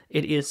movie.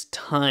 It is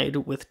tied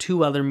with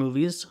 2 other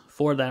movies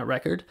for that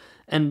record,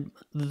 and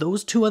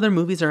those 2 other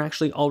movies are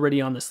actually already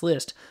on this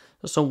list.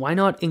 So why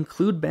not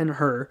include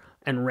Ben-Hur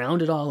and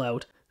round it all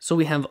out So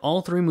we have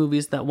all three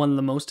movies that won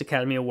the most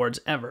Academy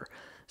Awards ever.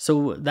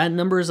 So that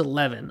number is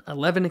 11.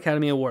 11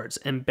 Academy Awards.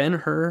 And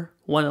Ben-Hur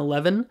won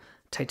 11,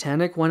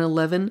 Titanic won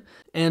 11,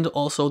 and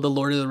also The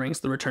Lord of the Rings,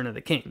 The Return of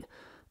the King.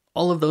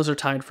 All of those are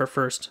tied for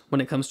first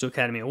when it comes to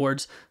Academy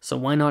Awards, so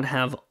why not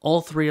have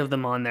all three of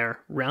them on there,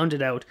 round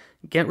it out,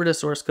 get rid of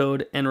source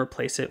code, and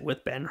replace it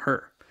with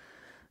Ben-Hur.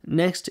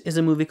 Next is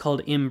a movie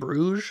called In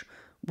Bruges,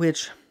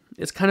 which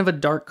is kind of a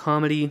dark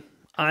comedy.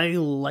 I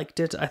liked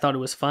it. I thought it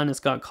was fun.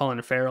 It's got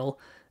Colin Farrell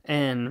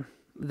and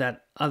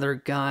that other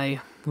guy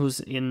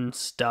who's in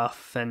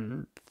stuff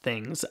and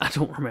things. I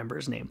don't remember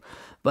his name.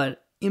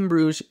 But In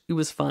Bruges, it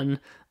was fun,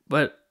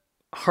 but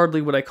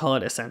hardly would I call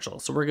it essential.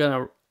 So we're going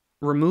to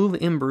remove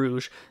In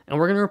Bruges, and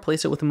we're going to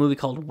replace it with a movie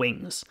called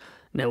Wings.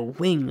 Now,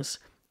 Wings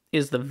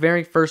is the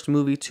very first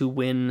movie to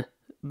win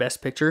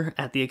Best Picture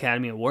at the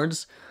Academy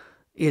Awards.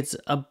 It's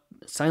a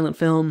silent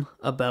film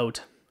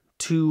about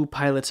two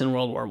pilots in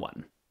World War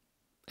I.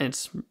 And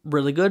it's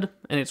really good,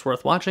 and it's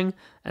worth watching,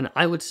 and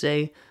I would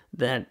say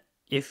that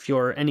if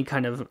you're any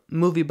kind of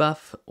movie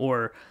buff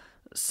or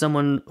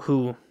someone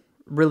who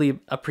really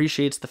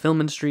appreciates the film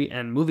industry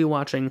and movie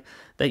watching,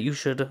 that you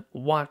should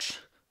watch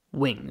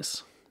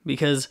Wings,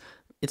 because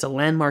it's a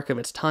landmark of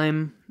its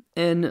time,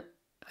 and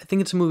I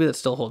think it's a movie that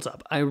still holds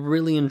up. I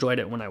really enjoyed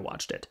it when I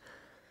watched it.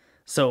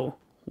 So,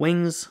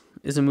 Wings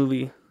is a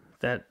movie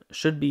that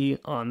should be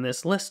on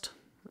this list,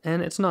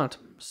 and it's not.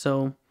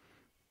 So,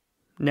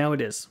 now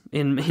it is,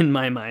 in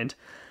my mind.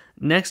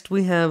 Next,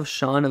 we have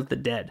Shaun of the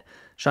Dead.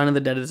 Shaun of the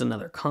Dead is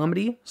another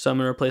comedy, so I'm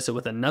going to replace it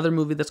with another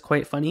movie that's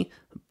quite funny,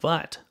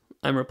 but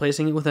I'm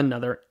replacing it with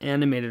another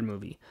animated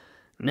movie.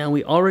 Now,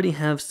 we already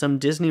have some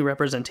Disney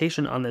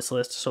representation on this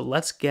list, so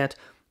let's get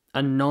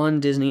a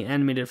non-Disney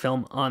animated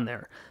film on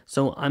there.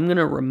 So I'm going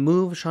to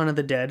remove Shaun of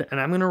the Dead,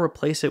 and I'm going to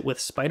replace it with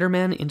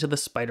Spider-Man Into the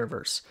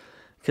Spider-Verse,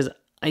 because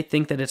I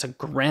think that it's a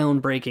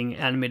groundbreaking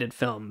animated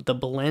film. The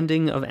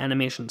blending of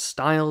animation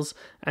styles,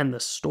 and the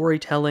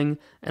storytelling,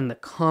 and the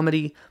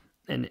comedy,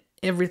 and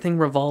everything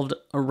revolved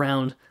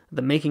around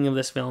the making of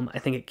this film. I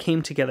think it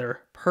came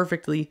together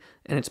perfectly,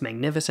 and it's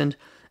magnificent,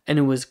 and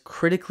it was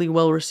critically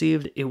well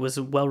received. It was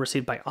well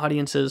received by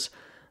audiences.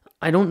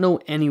 I don't know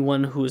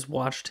anyone who has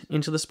watched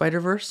Into the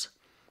Spider-Verse,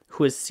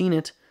 who has seen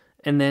it,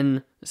 and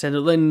then said,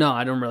 no,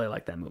 I don't really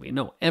like that movie.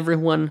 No,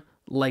 everyone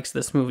likes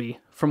this movie,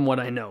 from what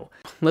I know.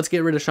 Let's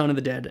get rid of Shaun of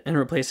the Dead and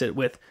replace it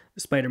with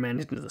Spider-Man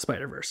Into the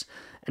Spider-Verse.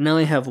 And now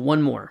I have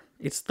one more.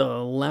 It's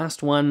the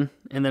last one,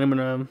 and then I'm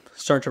going to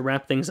start to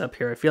wrap things up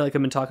here. I feel like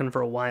I've been talking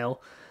for a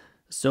while.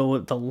 So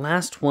the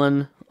last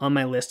one on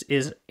my list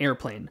is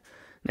Airplane.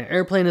 Now,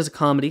 Airplane is a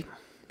comedy.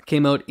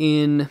 Came out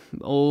in,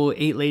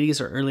 80s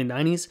or early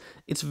 90s.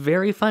 It's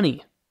very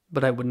funny,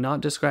 but I would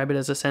not describe it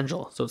as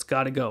essential, so it's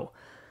got to go.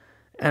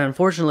 And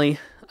unfortunately,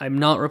 I'm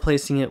not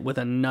replacing it with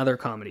another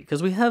comedy,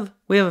 because we have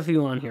a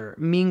few on here.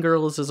 Mean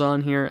Girls is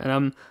on here,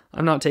 and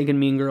I'm not taking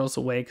Mean Girls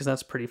away, because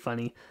that's pretty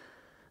funny.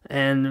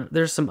 And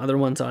there's some other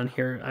ones on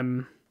here.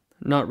 I'm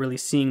not really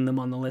seeing them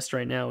on the list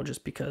right now,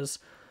 just because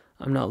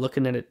I'm not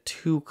looking at it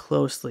too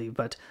closely,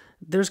 but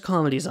there's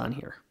comedies on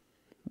here.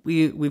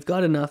 We've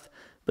got enough,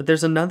 but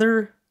there's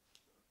another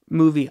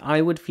movie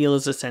I would feel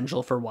is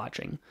essential for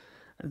watching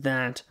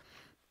that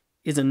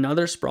is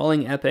another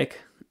sprawling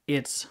epic.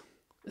 It's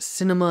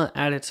cinema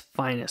at its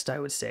finest, I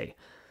would say.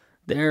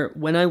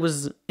 When I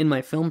was in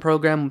my film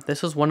program,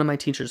 this was one of my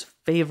teacher's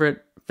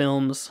favorite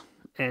films,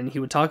 and he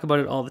would talk about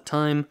it all the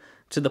time,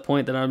 to the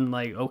point that I'm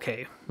like,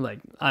 okay,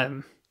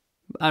 I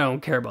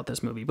don't care about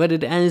this movie, but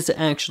it is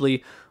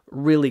actually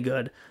really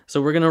good.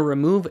 So we're going to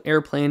remove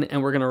Airplane,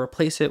 and we're going to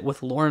replace it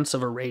with Lawrence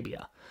of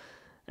Arabia.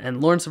 And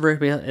Lawrence of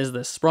Arabia is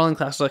this sprawling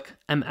classic.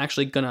 I'm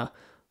actually going to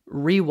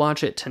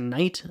rewatch it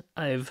tonight.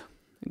 I've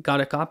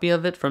got a copy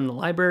of it from the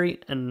library,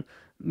 and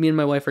me and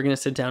my wife are going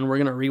to sit down. We're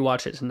going to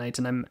rewatch it tonight,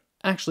 and I'm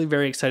actually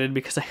very excited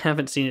because I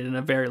haven't seen it in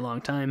a very long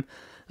time.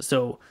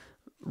 So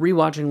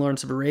rewatching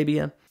Lawrence of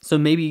Arabia. So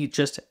maybe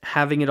just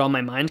having it on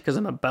my mind because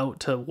I'm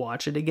about to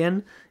watch it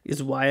again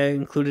is why I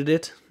included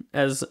it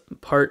as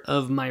part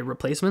of my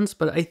replacements.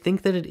 But I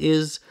think that it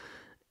is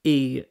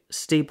a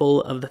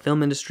staple of the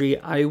film industry.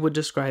 I would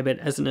describe it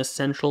as an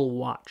essential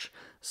watch.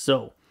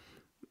 So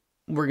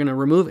we're going to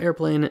remove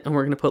Airplane, and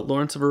we're going to put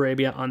Lawrence of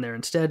Arabia on there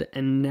instead.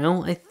 And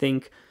now I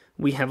think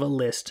we have a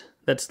list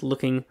that's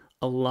looking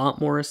a lot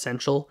more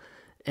essential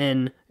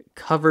and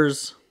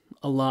covers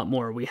a lot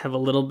more. We have a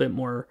little bit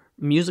more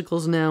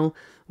musicals now.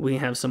 We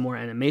have some more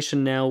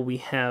animation now. We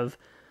have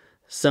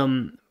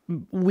some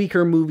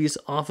weaker movies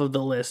off of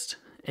the list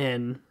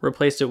and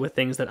replaced it with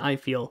things that I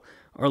feel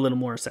are a little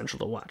more essential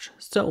to watch.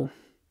 So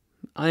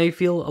I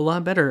feel a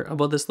lot better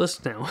about this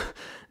list now.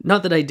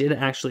 Not that I did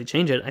actually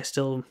change it. I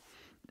still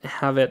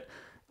have it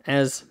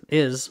as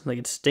is. Like,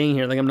 it's staying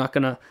here. Like, I'm not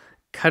going to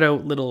cut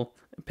out little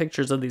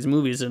pictures of these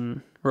movies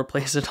and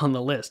replace it on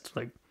the list.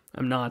 Like,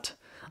 I'm not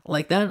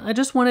like that. I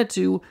just wanted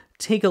to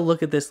take a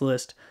look at this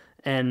list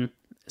and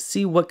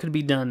see what could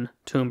be done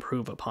to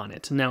improve upon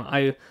it. Now,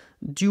 I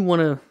do want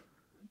to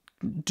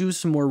do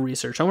some more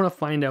research. I want to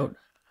find out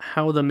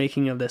how the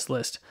making of this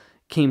list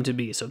came to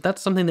be. So if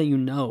that's something that you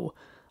know,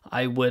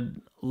 I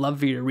would love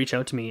for you to reach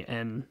out to me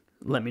and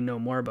let me know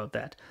more about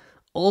that.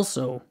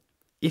 Also,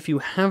 if you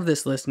have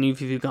this list and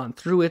if you've gone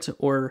through it,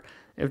 or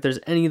if there's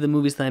any of the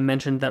movies that I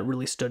mentioned that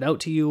really stood out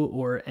to you,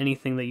 or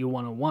anything that you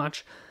want to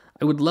watch,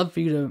 I would love for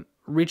you to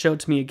reach out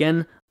to me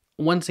again.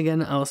 Once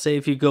again, I'll say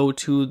if you go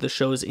to the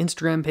show's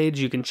Instagram page,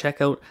 you can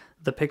check out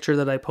the picture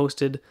that I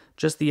posted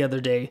just the other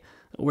day,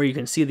 where you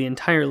can see the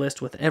entire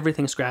list with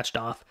everything scratched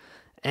off,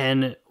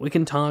 and we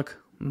can talk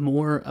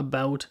more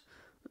about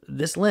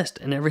this list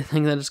and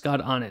everything that it's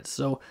got on it.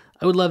 So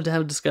I would love to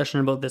have a discussion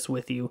about this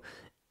with you.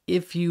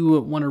 If you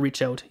want to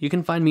reach out, you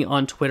can find me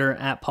on Twitter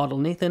at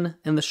PottleNathan,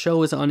 and the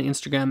show is on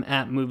Instagram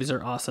at Movies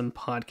Are Awesome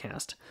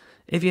Podcast.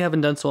 If you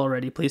haven't done so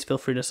already, please feel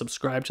free to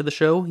subscribe to the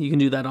show. You can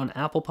do that on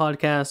Apple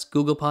Podcasts,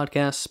 Google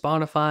Podcasts,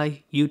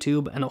 Spotify,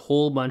 YouTube, and a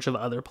whole bunch of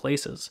other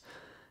places.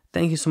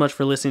 Thank you so much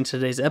for listening to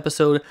today's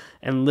episode,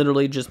 and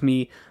literally just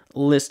me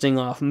listing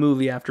off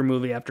movie after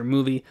movie after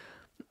movie.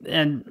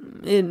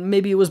 And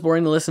maybe it was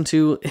boring to listen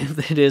to.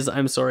 If it is,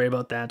 I'm sorry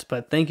about that,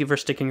 but thank you for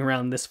sticking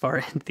around this far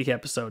into the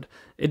episode.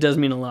 It does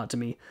mean a lot to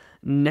me.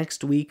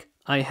 Next week,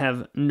 I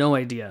have no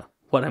idea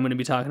what I'm going to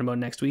be talking about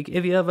next week.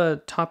 If you have a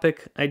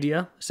topic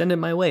idea, send it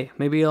my way.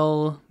 Maybe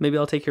I'll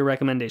take your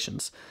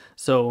recommendations.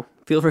 So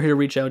feel free to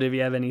reach out if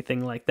you have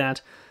anything like that.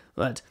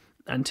 But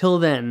until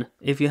then,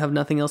 if you have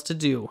nothing else to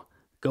do,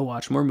 go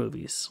watch more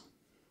movies.